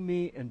pleasing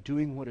me and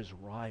doing what is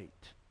right.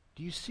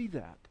 Do you see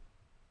that?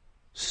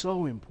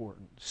 So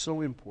important, so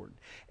important.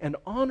 And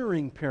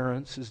honoring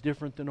parents is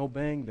different than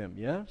obeying them,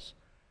 yes?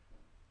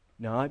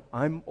 Now,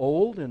 I'm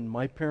old, and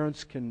my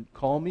parents can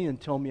call me and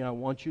tell me, I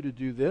want you to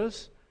do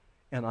this,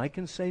 and I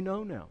can say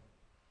no now.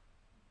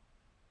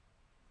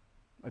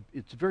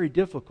 It's very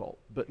difficult,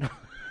 but...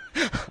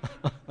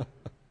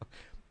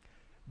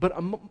 but,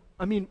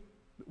 I mean,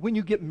 when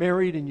you get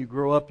married and you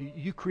grow up,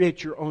 you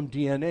create your own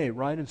DNA,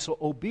 right? And so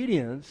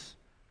obedience,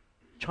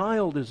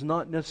 child is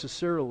not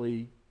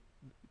necessarily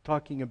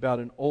talking about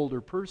an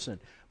older person.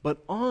 But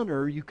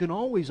honor, you can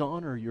always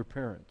honor your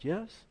parent,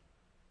 yes?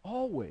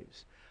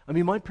 Always. I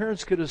mean, my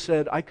parents could have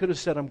said,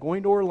 I'm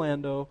going to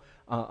Orlando,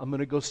 I'm going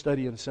to go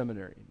study in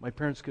seminary. My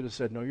parents could have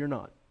said, no, you're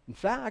not. In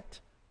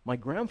fact, my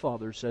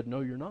grandfather said,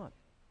 no, you're not.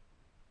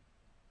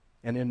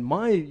 And in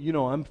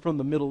I'm from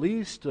the Middle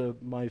East,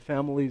 my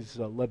family's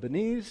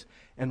Lebanese,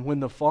 and when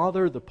the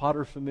father, the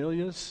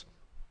paterfamilias,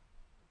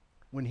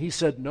 when he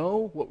said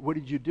no, what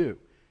did you do?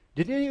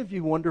 Did any of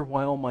you wonder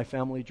why all my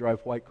family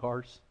drive white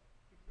cars?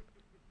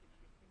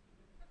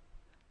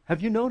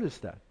 Have you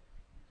noticed that?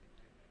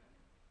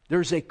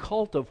 There's a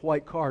cult of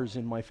white cars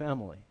in my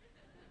family.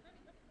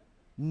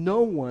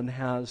 No one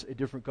has a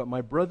different car.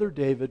 My brother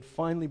David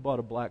finally bought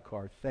a black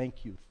car.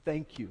 Thank you.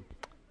 Thank you.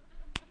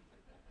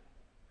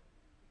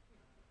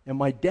 And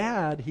my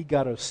dad, he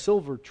got a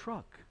silver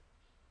truck.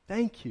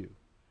 Thank you.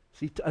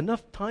 See,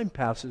 enough time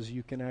passes,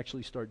 you can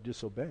actually start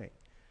disobeying.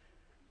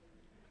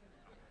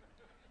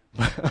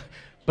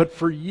 But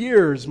for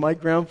years, my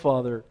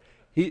grandfather,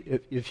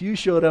 if you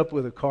showed up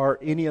with a car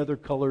any other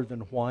color than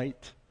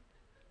white,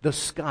 the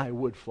sky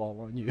would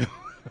fall on you.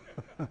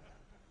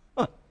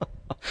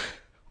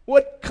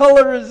 What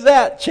color is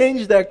that?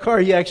 Change that car.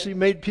 He actually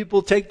made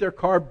people take their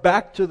car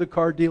back to the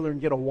car dealer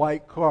and get a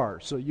white car.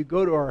 So you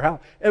go to our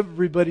house,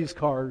 everybody's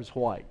car is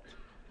white.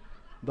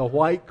 The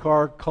white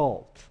car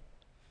cult.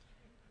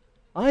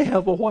 I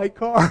have a white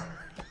car.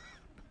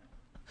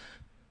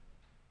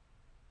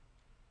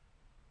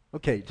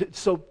 Okay,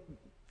 so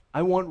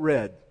I want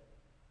red. Do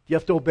you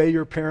have to obey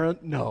your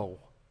parent? No.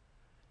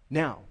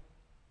 Now,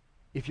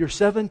 if you're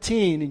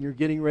 17 and you're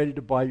getting ready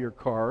to buy your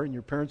car and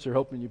your parents are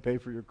helping you pay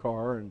for your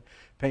car and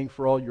paying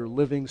for all your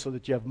living so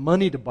that you have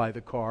money to buy the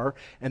car,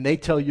 and they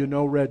tell you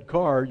no red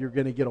car, you're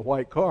going to get a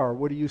white car,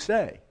 what do you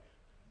say?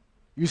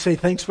 You say,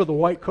 thanks for the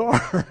white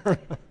car.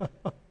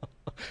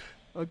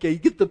 Okay, you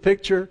get the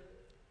picture?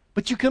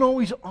 But you can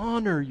always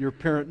honor your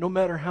parent no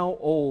matter how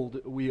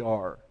old we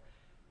are.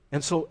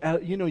 And so,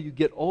 you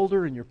get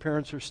older and your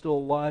parents are still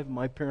alive.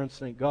 My parents,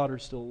 thank God, are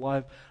still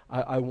alive.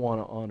 I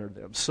want to honor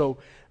them. So,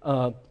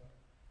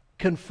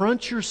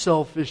 confront your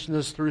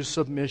selfishness through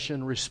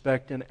submission,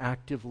 respect, and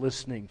active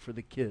listening for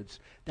the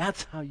kids.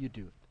 That's how you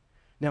do it.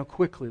 Now,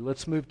 quickly,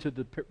 let's move to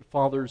the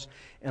fathers,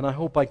 and I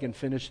hope I can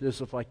finish this.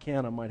 If I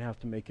can, I might have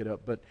to make it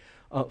up. But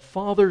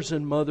fathers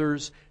and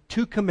mothers,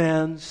 2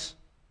 commands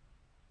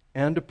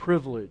and a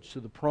privilege.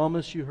 So the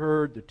promise you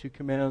heard, the 2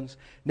 commands.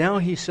 Now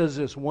he says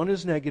this, one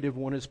is negative,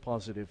 one is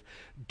positive.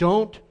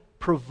 Don't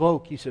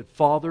provoke, he said,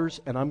 fathers,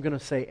 and I'm going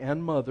to say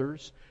and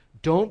mothers,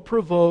 don't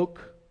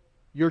provoke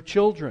your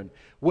children.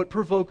 What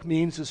provoke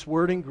means, this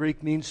word in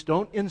Greek means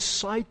don't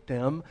incite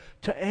them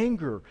to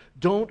anger.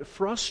 Don't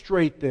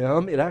frustrate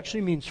them. It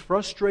actually means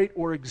frustrate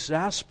or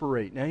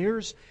exasperate. Now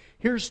here's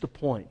the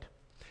point.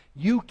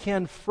 You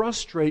can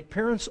frustrate.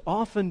 Parents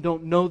often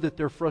don't know that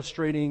they're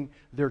frustrating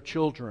their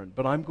children.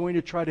 But I'm going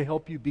to try to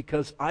help you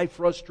because I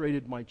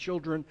frustrated my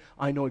children.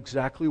 I know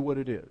exactly what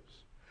it is.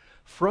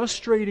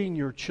 Frustrating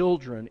your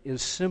children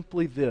is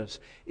simply this.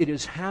 It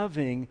is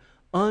having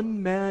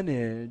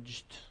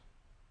unmanaged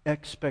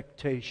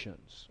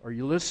expectations. Are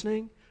you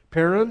listening?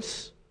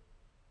 Parents,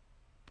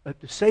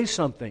 say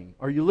something.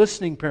 Are you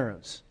listening,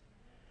 parents?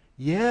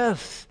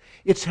 Yes.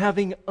 It's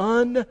having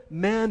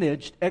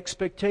unmanaged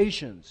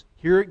expectations.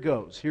 Here it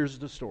goes. Here's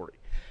the story.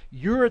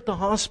 You're at the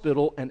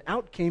hospital and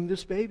out came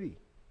this baby.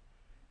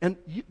 And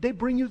they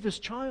bring you this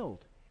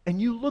child.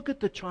 And you look at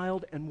the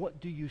child and what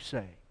do you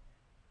say?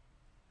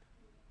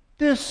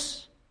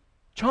 This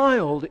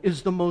child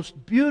is the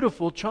most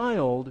beautiful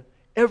child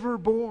ever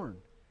born.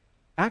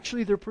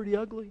 Actually, they're pretty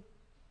ugly.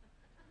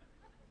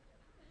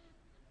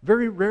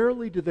 Very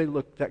rarely do they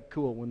look that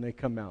cool when they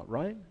come out,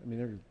 right? I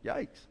mean,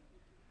 yikes.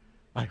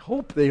 I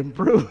hope they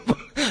improve.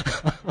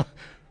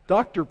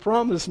 Doctor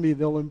promised me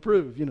they'll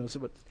improve,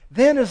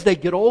 Then as they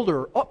get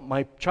older, oh,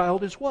 my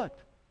child is what?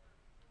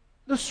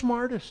 The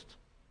smartest.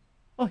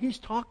 Oh, he's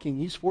talking.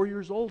 He's 4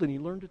 years old and he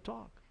learned to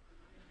talk.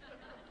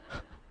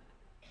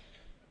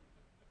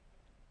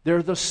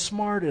 They're the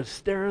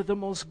smartest. They're the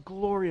most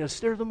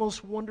glorious. They're the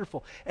most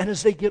wonderful. And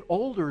as they get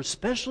older,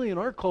 especially in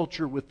our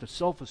culture with the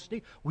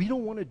self-esteem, we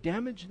don't want to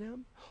damage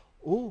them.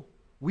 Oh,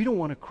 we don't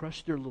want to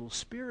crush their little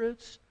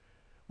spirits.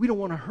 We don't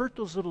want to hurt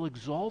those little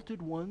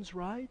exalted ones,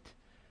 right?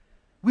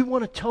 We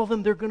want to tell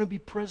them they're going to be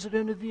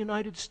president of the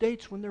United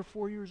States when they're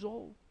 4 years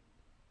old.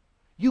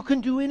 You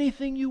can do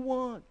anything you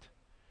want.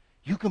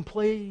 You can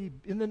play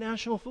in the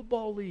National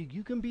Football League.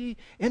 You can be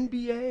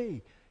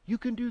NBA. You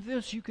can do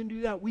this, you can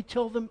do that. We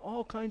tell them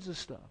all kinds of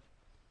stuff.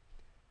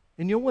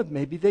 And you know what?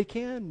 Maybe they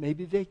can,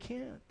 maybe they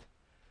can't.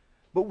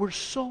 But we're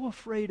so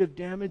afraid of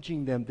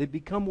damaging them. They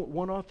become what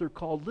one author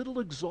called little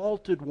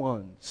exalted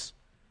ones.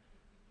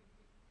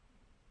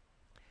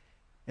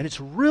 And it's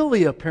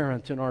really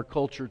apparent in our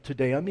culture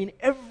today. I mean,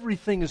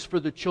 everything is for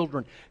the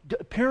children.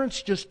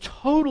 Parents just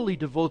totally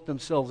devote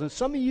themselves. And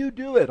some of you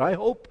do it. I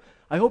hope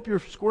you're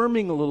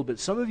squirming a little bit.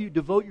 Some of you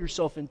devote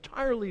yourself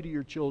entirely to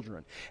your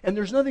children. And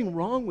there's nothing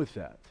wrong with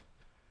that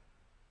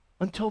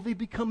until they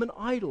become an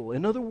idol.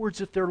 In other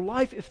words, if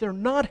they're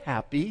not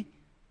happy,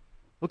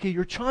 okay,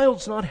 your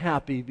child's not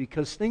happy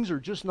because things are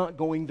just not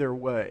going their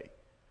way.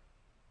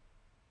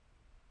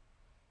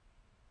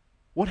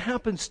 What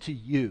happens to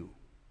you?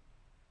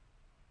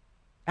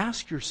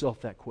 Ask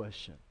yourself that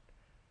question.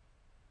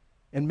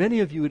 And many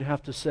of you would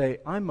have to say,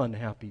 I'm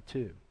unhappy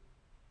too.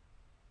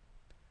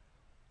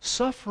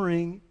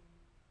 Suffering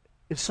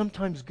is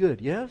sometimes good,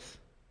 yes?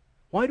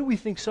 Why do we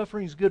think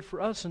suffering is good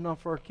for us and not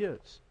for our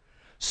kids?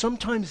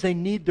 Sometimes they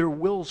need their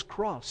wills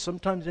crossed.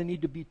 Sometimes they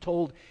need to be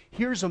told,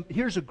 here's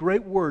a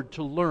great word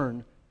to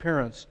learn,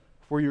 parents,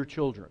 for your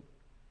children.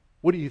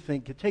 What do you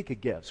think? Take a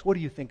guess. What do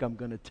you think I'm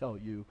going to tell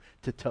you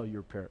to tell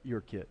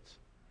your kids?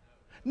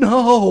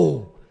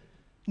 No!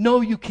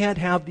 No, you can't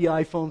have the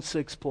iPhone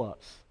 6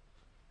 Plus.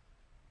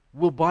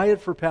 We'll buy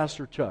it for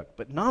Pastor Chuck,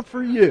 but not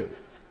for you.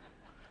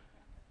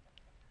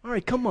 All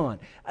right, come on.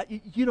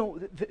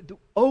 The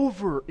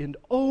over and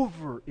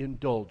over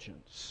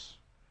indulgence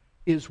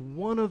is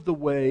one of the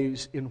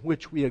ways in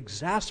which we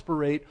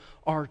exasperate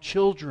our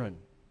children.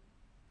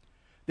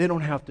 They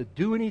don't have to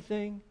do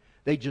anything.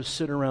 They just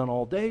sit around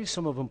all day.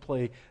 Some of them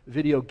play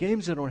video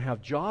games. They don't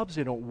have jobs.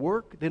 They don't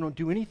work. They don't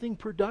do anything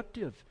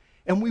productive.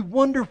 And we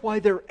wonder why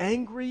they're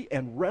angry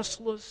and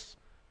restless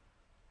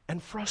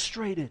and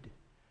frustrated.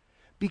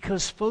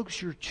 Because,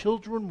 folks, your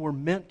children were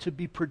meant to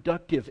be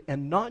productive,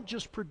 and not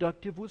just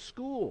productive with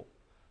school.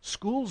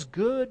 School's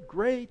good,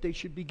 great. They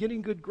should be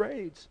getting good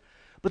grades.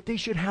 But they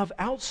should have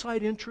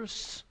outside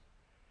interests,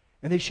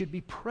 and they should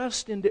be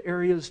pressed into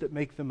areas that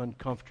make them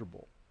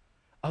uncomfortable.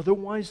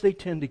 Otherwise, they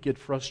tend to get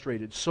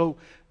frustrated. So,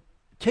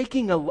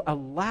 taking a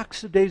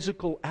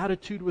lackadaisical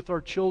attitude with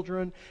our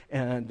children,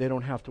 and they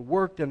don't have to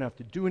work, they don't have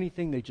to do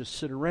anything, they just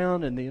sit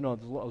around, and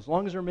as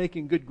long as they're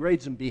making good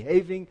grades and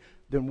behaving,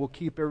 then we'll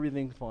keep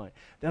everything fine.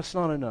 That's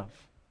not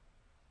enough.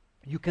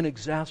 You can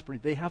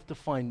exasperate. They have to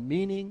find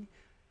meaning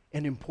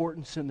and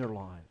importance in their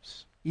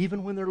lives,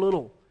 even when they're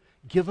little.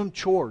 Give them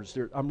chores.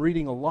 I'm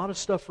reading a lot of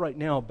stuff right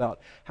now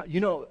about,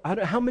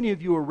 how many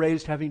of you are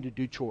raised having to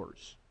do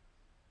chores?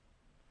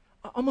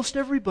 Almost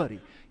everybody.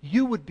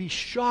 You would be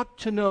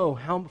shocked to know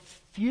how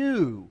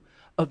few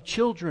of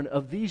children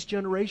of these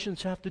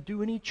generations have to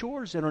do any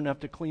chores. They don't have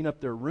to clean up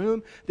their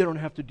room. They don't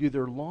have to do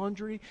their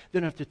laundry. They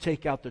don't have to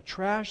take out the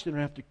trash. They don't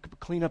have to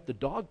clean up the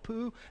dog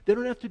poo. They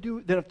don't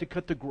have to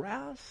cut the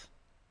grass.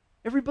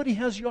 Everybody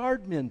has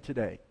yard men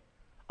today.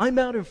 I'm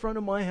out in front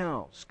of my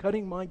house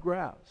cutting my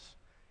grass.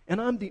 And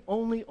I'm the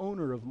only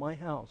owner of my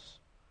house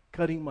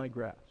cutting my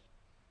grass.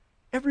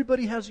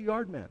 Everybody has a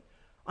yard man.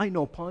 I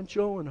know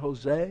Pancho and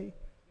Jose.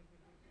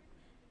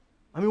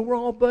 I mean, we're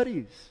all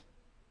buddies.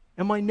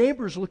 And my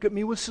neighbors look at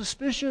me with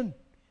suspicion.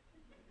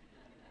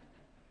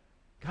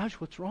 Gosh,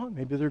 what's wrong?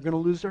 Maybe they're going to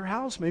lose their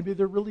house. Maybe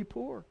they're really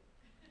poor.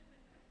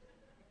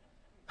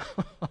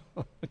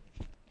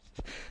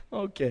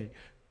 Okay.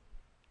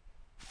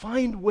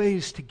 Find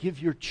ways to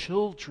give your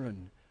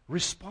children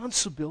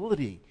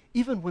responsibility,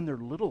 even when they're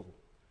little.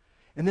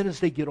 And then as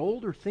they get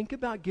older, think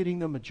about getting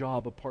them a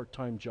job, a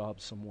part-time job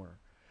somewhere.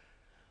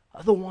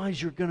 Otherwise,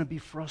 you're going to be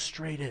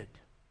frustrated.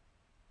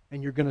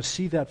 And you're going to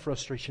see that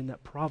frustration,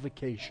 that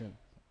provocation.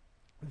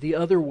 The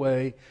other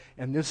way,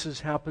 and this has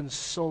happened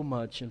so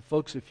much, and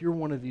folks, if you're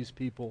one of these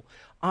people,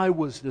 I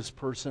was this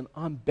person,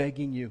 I'm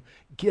begging you,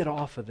 get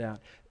off of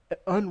that.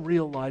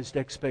 Unrealized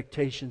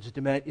expectations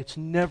demand, it's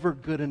never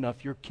good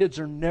enough. Your kids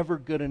are never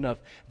good enough.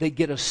 They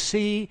get a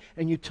C,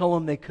 and you tell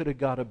them they could have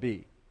got a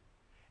B.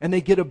 And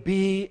they get a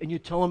B, and you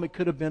tell them it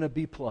could have been a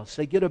B+.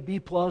 They get a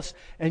B+,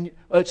 and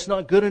it's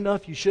not good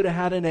enough, you should have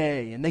had an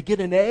A. And they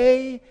get an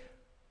A,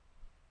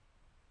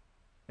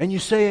 and you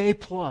say A+.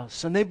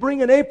 And they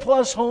bring an A+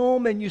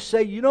 home, and you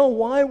say,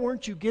 why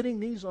weren't you getting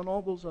these on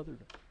all those other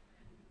days?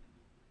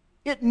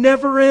 It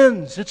never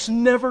ends. It's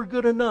never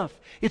good enough.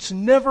 It's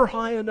never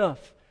high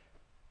enough.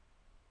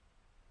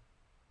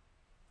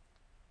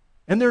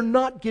 And they're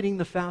not getting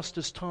the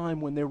fastest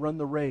time when they run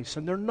the race.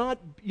 And they're not,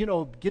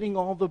 getting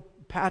all the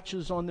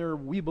patches on their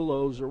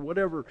Webelos or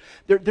whatever.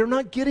 They're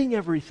not getting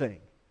everything.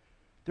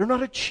 They're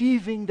not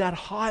achieving that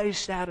high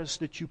status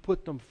that you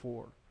put them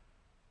for,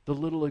 the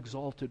little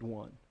exalted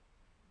one.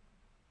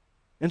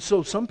 And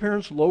so some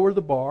parents lower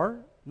the bar.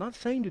 I'm not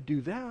saying to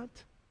do that.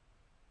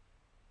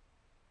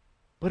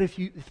 But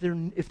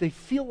if they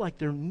feel like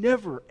they're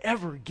never,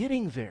 ever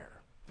getting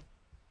there,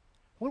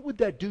 what would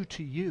that do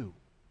to you?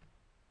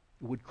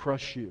 It would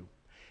crush you.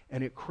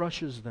 And it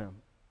crushes them.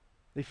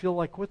 They feel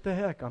like, what the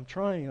heck? I'm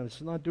trying and it's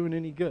not doing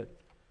any good.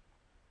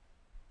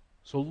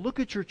 So look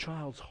at your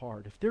child's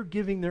heart. If they're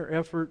giving their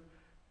effort,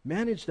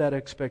 manage that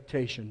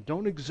expectation.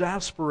 Don't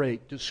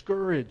exasperate,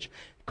 discourage.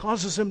 It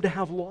causes them to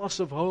have loss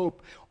of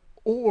hope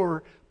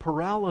or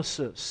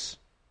paralysis.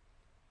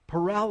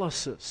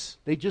 Paralysis.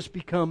 They just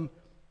become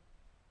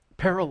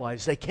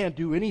paralyzed. They can't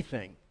do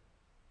anything.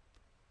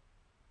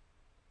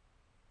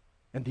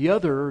 And the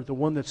other, the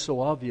one that's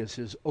so obvious,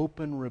 is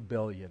open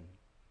rebellion.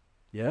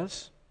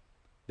 Yes?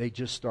 They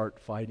just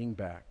start fighting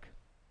back.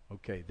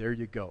 Okay, there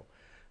you go.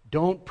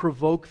 Don't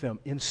provoke them.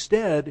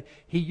 Instead,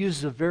 he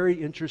uses a very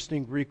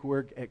interesting Greek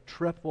word,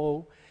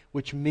 ektrepo,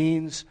 which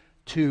means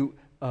to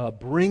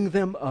bring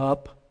them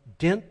up,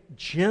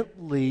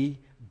 gently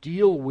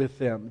deal with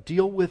them.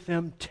 Deal with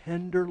them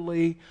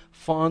tenderly,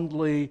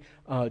 fondly.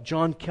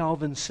 John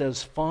Calvin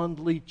says,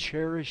 fondly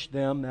cherish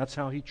them. That's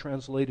how he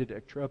translated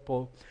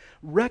ektrepo.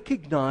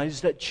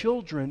 Recognize that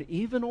children,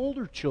 even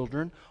older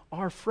children,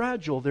 are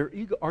fragile.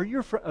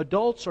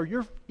 Adults, are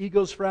your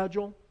egos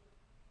fragile?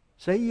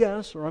 Say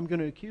yes, or I'm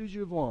going to accuse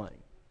you of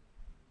lying.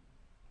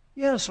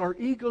 Yes, our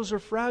egos are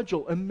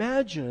fragile.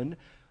 Imagine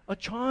a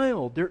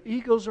child. Their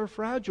egos are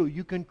fragile.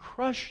 You can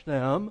crush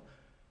them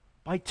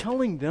by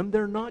telling them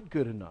they're not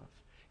good enough.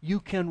 You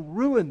can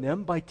ruin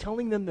them by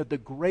telling them they're the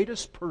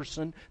greatest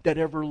person that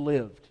ever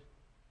lived.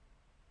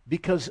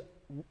 Because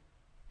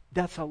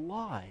that's a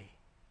lie.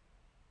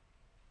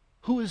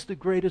 Who is the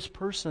greatest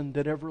person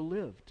that ever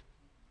lived?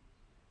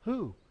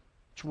 Who?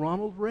 It's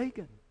Ronald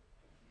Reagan.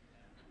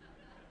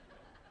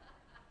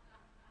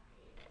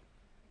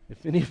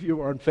 If any of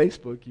you are on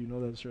Facebook, you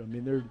know that's true. I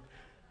mean,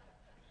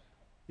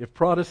 if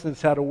Protestants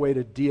had a way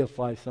to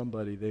deify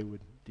somebody, they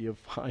would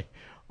deify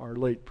our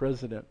late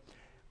president.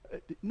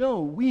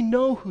 No, we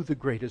know who the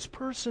greatest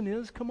person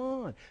is. Come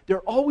on. There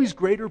are always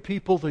greater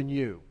people than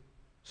you.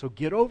 So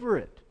get over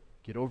it.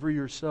 Get over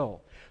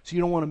yourself. So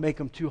you don't want to make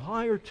them too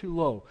high or too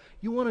low.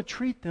 You want to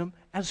treat them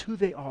as who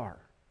they are.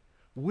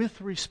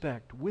 With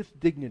respect, with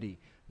dignity.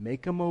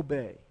 Make them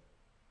obey.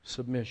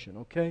 Submission,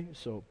 okay?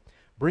 So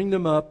bring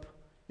them up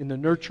in the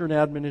nurture and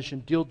admonition.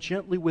 Deal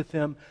gently with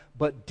them,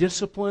 but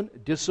discipline.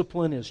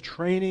 Discipline is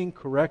training,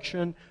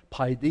 correction,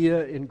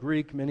 paideia in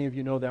Greek. Many of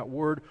you know that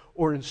word.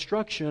 Or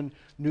instruction,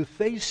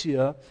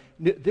 nouthesia.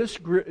 This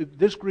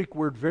Greek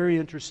word, very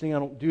interesting. I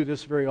don't do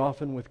this very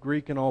often with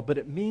Greek and all, but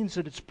it means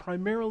that it's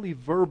primarily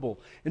verbal.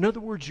 In other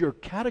words, you're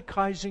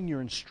catechizing, you're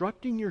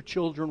instructing your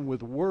children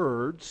with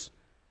words,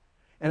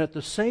 and at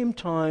the same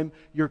time,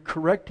 you're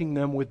correcting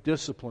them with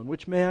discipline,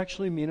 which may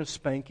actually mean a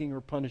spanking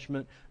or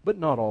punishment, but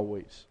not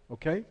always,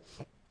 okay?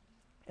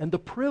 And the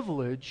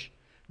privilege,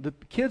 the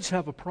kids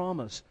have a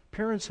promise.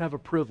 Parents have a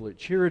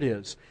privilege. Here it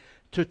is.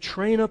 To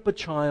train up a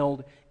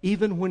child,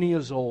 even when he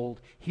is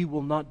old, he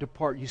will not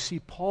depart. You see,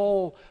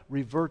 Paul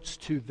reverts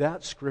to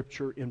that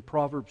scripture in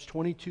Proverbs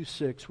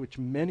 22:6, which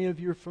many of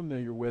you are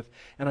familiar with.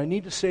 And I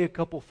need to say a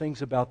couple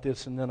things about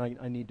this, and then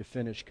I need to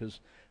finish because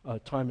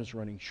time is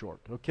running short,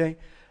 okay?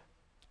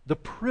 The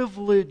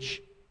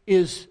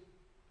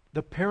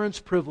parent's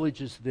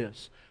privilege is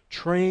this: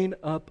 train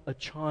up a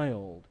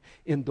child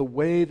in the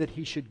way that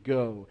he should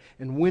go,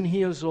 and when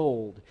he is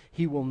old,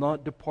 he will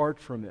not depart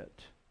from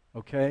it.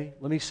 Okay?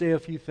 Let me say a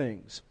few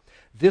things.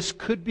 This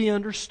could be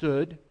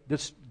understood.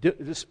 It's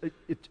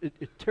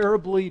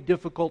terribly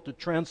difficult to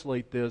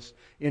translate this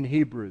in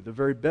Hebrew. The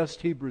very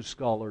best Hebrew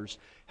scholars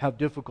have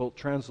difficult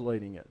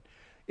translating it.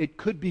 It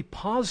could be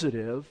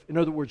positive. In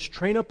other words,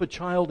 train up a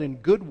child in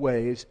good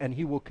ways and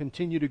he will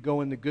continue to go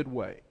in the good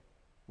way.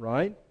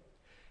 Right?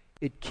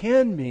 It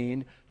can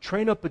mean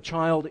train up a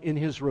child in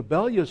his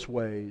rebellious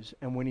ways,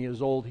 and when he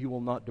is old, he will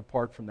not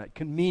depart from that. It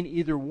can mean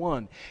either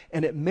one.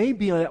 And it may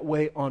be that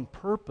way on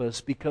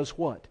purpose because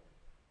what?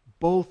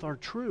 Both are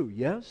true,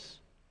 yes?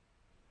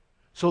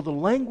 So the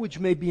language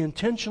may be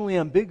intentionally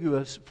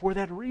ambiguous for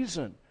that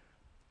reason.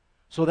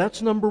 So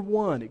that's number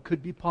one. It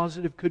could be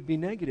positive, could be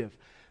negative.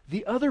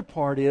 The other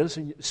part is,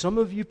 and some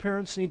of you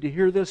parents need to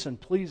hear this, and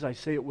please, I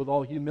say it with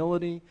all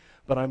humility,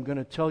 but I'm going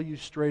to tell you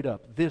straight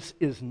up. This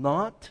is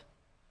not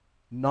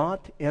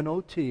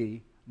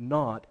N-O-T,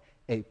 not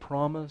a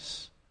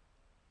promise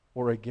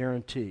or a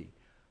guarantee.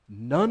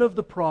 None of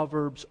the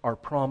Proverbs are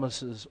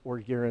promises or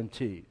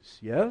guarantees.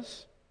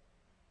 Yes?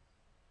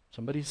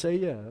 Somebody say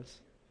yes.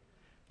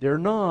 They're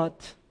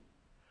not.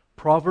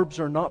 Proverbs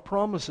are not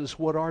promises.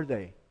 What are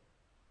they?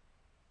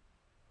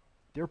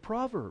 They're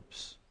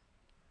proverbs.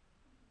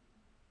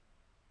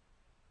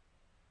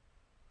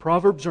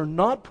 Proverbs are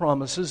not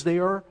promises. They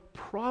are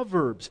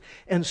proverbs.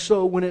 And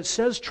so when it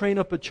says train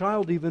up a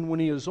child even when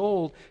he is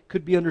old,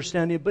 could be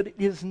understanding, but it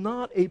is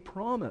not a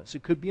promise.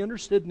 It could be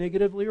understood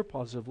negatively or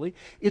positively.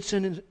 It's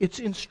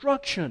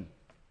instruction.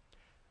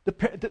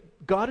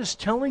 God is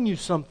telling you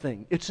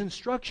something. It's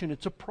instruction.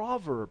 It's a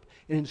proverb,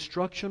 an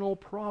instructional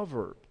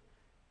proverb.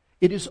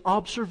 It is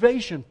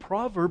observation.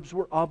 Proverbs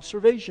were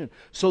observation.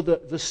 So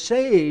the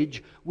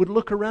sage would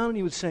look around and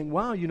he would say,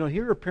 wow,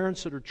 here are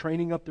parents that are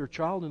training up their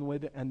child in the way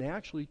that, and they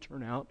actually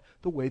turn out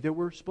the way they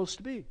were supposed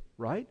to be,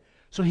 right?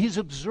 So he's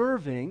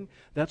observing.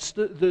 That's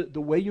the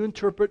way you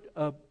interpret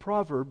a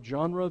proverb,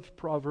 genre of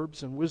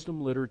proverbs and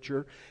wisdom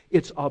literature.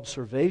 It's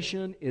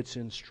observation, it's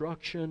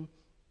instruction,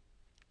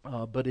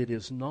 but it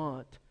is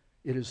not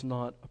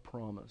a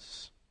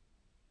promise.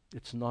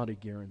 It's not a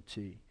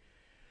guarantee.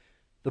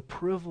 The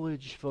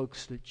privilege,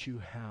 folks, that you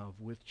have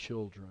with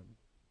children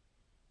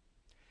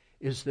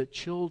is that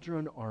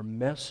children are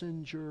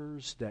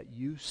messengers that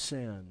you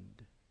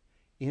send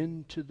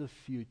into the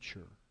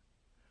future,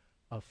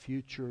 a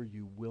future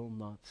you will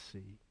not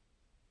see.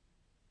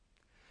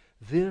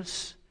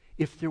 This,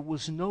 if there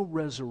was no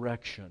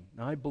resurrection,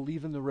 now I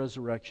believe in the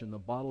resurrection, the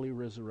bodily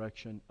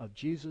resurrection of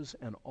Jesus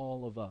and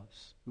all of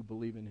us who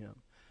believe in Him.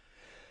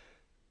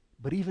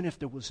 But even if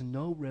there was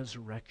no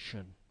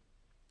resurrection,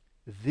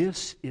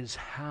 this is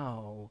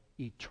how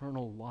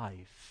eternal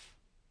life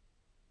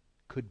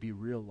could be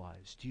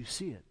realized. Do you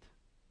see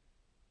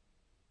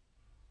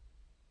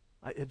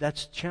it?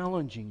 That's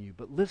challenging you,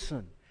 but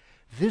listen.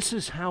 This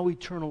is how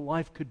eternal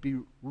life could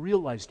be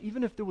realized.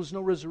 Even if there was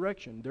no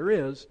resurrection, there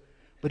is,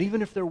 but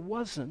even if there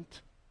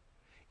wasn't,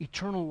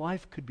 eternal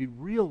life could be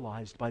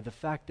realized by the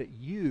fact that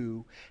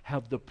you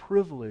have the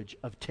privilege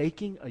of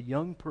taking a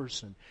young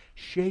person,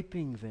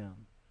 shaping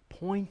them,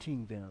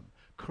 pointing them,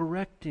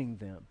 correcting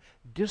them,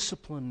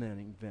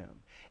 disciplining them,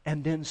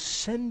 and then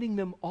sending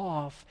them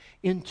off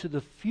into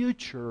the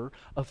future,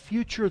 a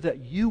future that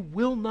you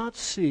will not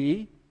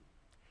see.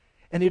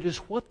 And it is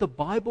what the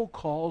Bible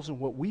calls and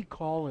what we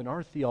call in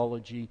our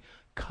theology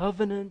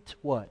covenant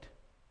what?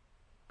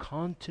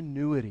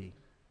 Continuity.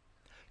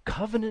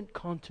 Covenant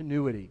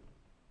continuity.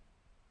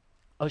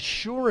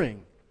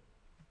 Assuring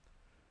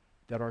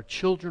that our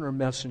children are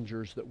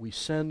messengers that we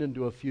send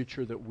into a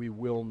future that we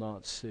will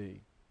not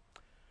see.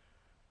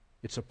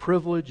 It's a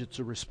privilege, it's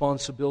a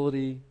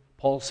responsibility.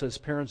 Paul says,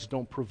 parents,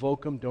 don't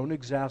provoke them, don't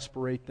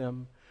exasperate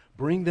them.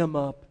 Bring them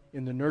up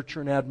in the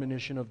nurture and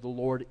admonition of the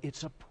Lord.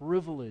 It's a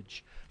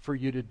privilege for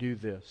you to do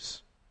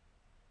this.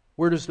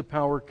 Where does the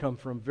power come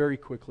from? Very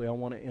quickly, I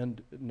want to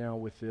end now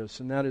with this,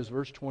 and that is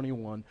verse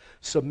 21.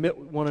 Submit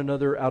one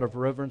another out of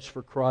reverence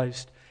for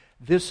Christ.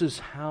 This is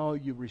how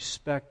you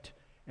respect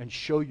and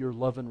show your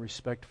love and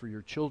respect for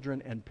your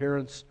children, and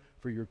parents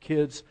for your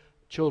kids,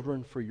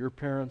 children for your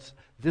parents.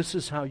 This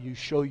is how you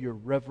show your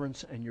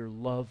reverence and your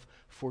love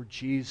for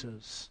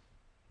Jesus.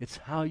 It's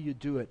how you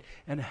do it.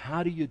 And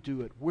how do you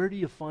do it? Where do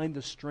you find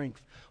the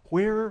strength?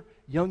 Where,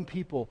 young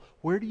people,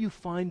 where do you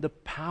find the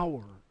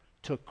power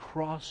to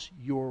cross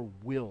your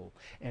will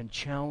and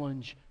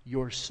challenge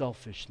your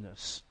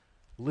selfishness?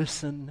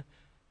 Listen,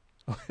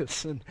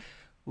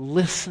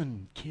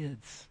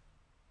 kids.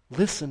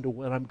 Listen to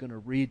what I'm going to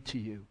read to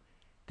you.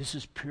 This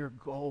is pure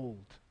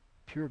gold.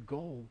 Pure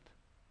gold.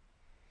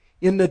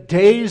 In the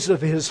days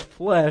of His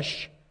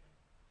flesh,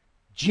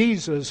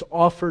 Jesus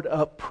offered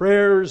up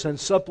prayers and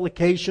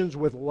supplications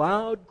with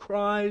loud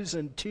cries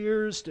and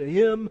tears to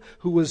Him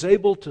who was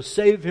able to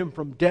save Him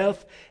from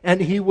death,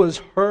 and He was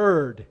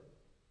heard.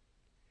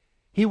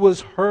 He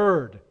was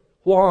heard.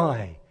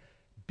 Why?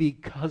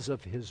 Because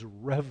of His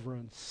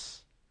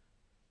reverence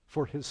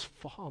for His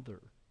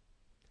Father.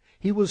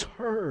 He was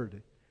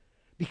heard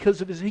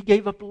because of He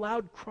gave up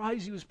loud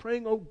cries. He was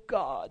praying, oh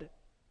God.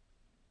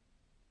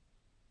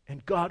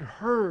 And God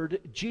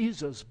heard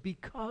Jesus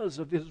because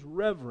of His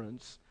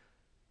reverence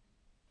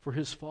for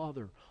His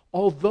Father.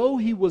 Although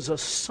He was a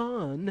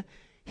son,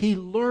 He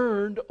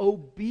learned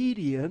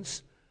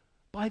obedience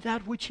by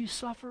that which He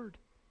suffered.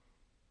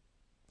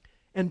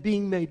 And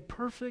being made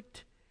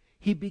perfect,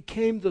 He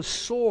became the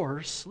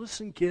source,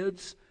 listen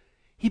kids,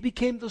 He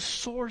became the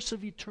source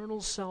of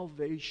eternal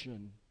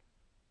salvation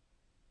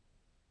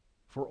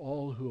for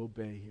all who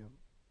obey Him.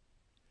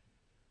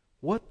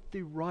 What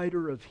the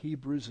writer of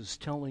Hebrews is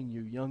telling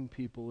you, young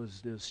people,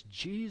 is this: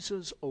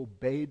 Jesus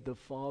obeyed the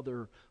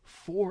Father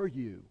for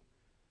you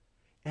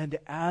and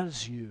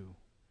as you,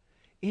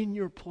 in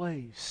your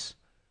place,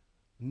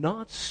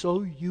 not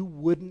so you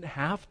wouldn't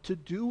have to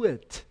do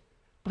it,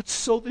 but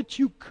so that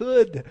you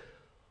could.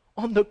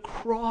 On the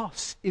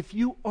cross, if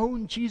you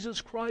own Jesus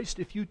Christ,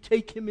 if you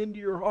take Him into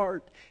your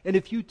heart, and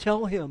if you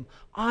tell Him,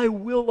 I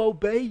will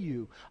obey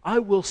you, I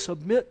will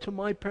submit to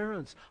my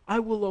parents, I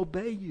will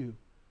obey you,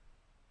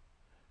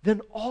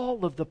 then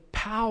all of the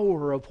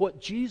power of what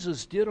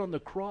Jesus did on the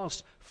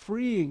cross,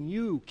 freeing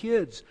you,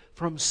 kids,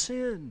 from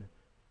sin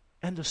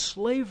and the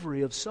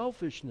slavery of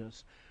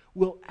selfishness,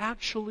 will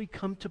actually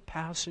come to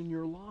pass in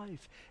your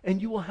life.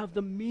 And you will have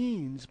the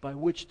means by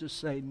which to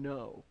say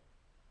no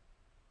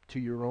to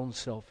your own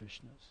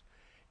selfishness.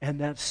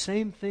 And that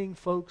same thing,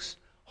 folks,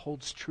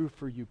 holds true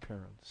for you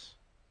parents.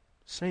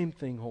 Same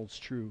thing holds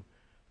true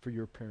for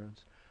your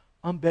parents.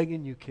 I'm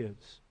begging you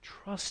kids,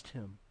 trust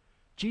Him.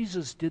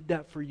 Jesus did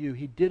that for you.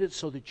 He did it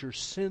so that your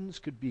sins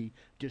could be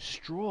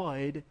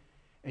destroyed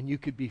and you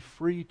could be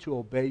free to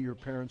obey your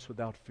parents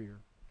without fear.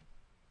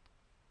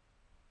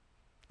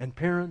 And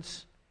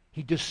parents,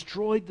 He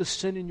destroyed the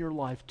sin in your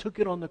life, took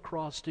it on the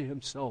cross to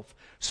Himself,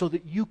 so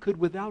that you could,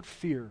 without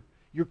fear,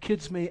 your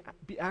kids may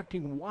be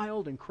acting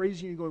wild and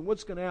crazy and going,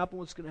 what's going to happen,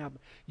 what's going to happen?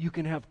 You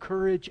can have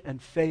courage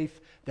and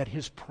faith that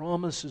His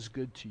promise is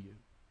good to you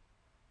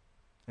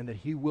and that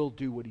He will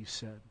do what He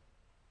said.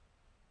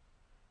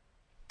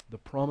 The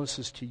promise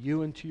is to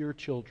you and to your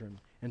children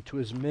and to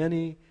as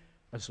many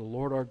as the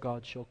Lord our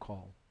God shall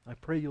call. I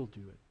pray you'll do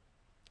it.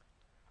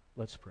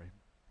 Let's pray.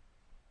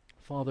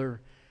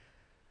 Father,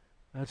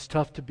 it's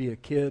tough to be a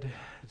kid.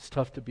 It's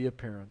tough to be a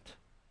parent.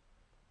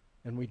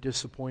 And we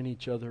disappoint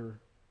each other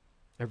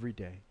every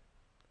day.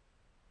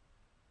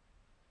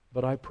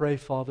 But I pray,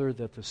 Father,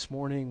 that this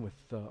morning with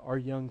our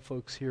young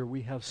folks here,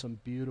 we have some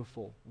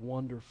beautiful,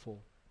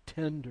 wonderful,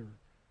 tender,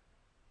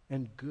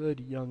 and good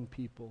young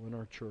people in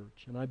our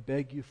church. And I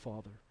beg you,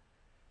 Father,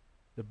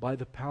 that by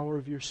the power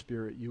of your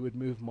Spirit, you would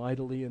move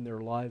mightily in their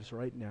lives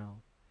right now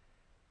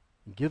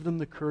and give them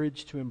the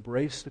courage to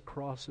embrace the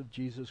cross of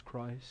Jesus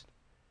Christ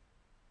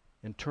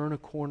and turn a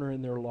corner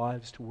in their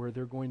lives to where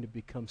they're going to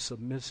become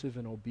submissive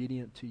and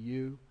obedient to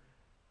you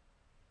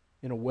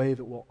in a way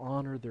that will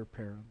honor their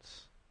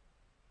parents.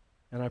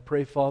 And I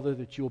pray, Father,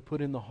 that you'll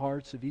put in the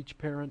hearts of each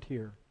parent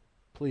here,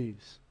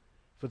 please,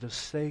 for the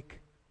sake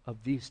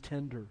of these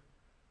tender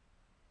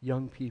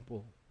young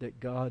people that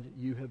God,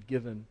 you have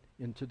given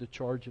into the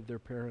charge of their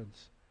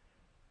parents,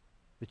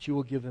 that you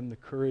will give them the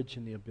courage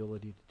and the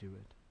ability to do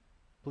it.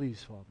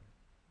 Please, Father,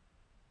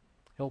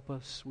 help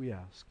us, we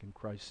ask, in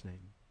Christ's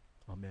name.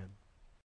 Amen.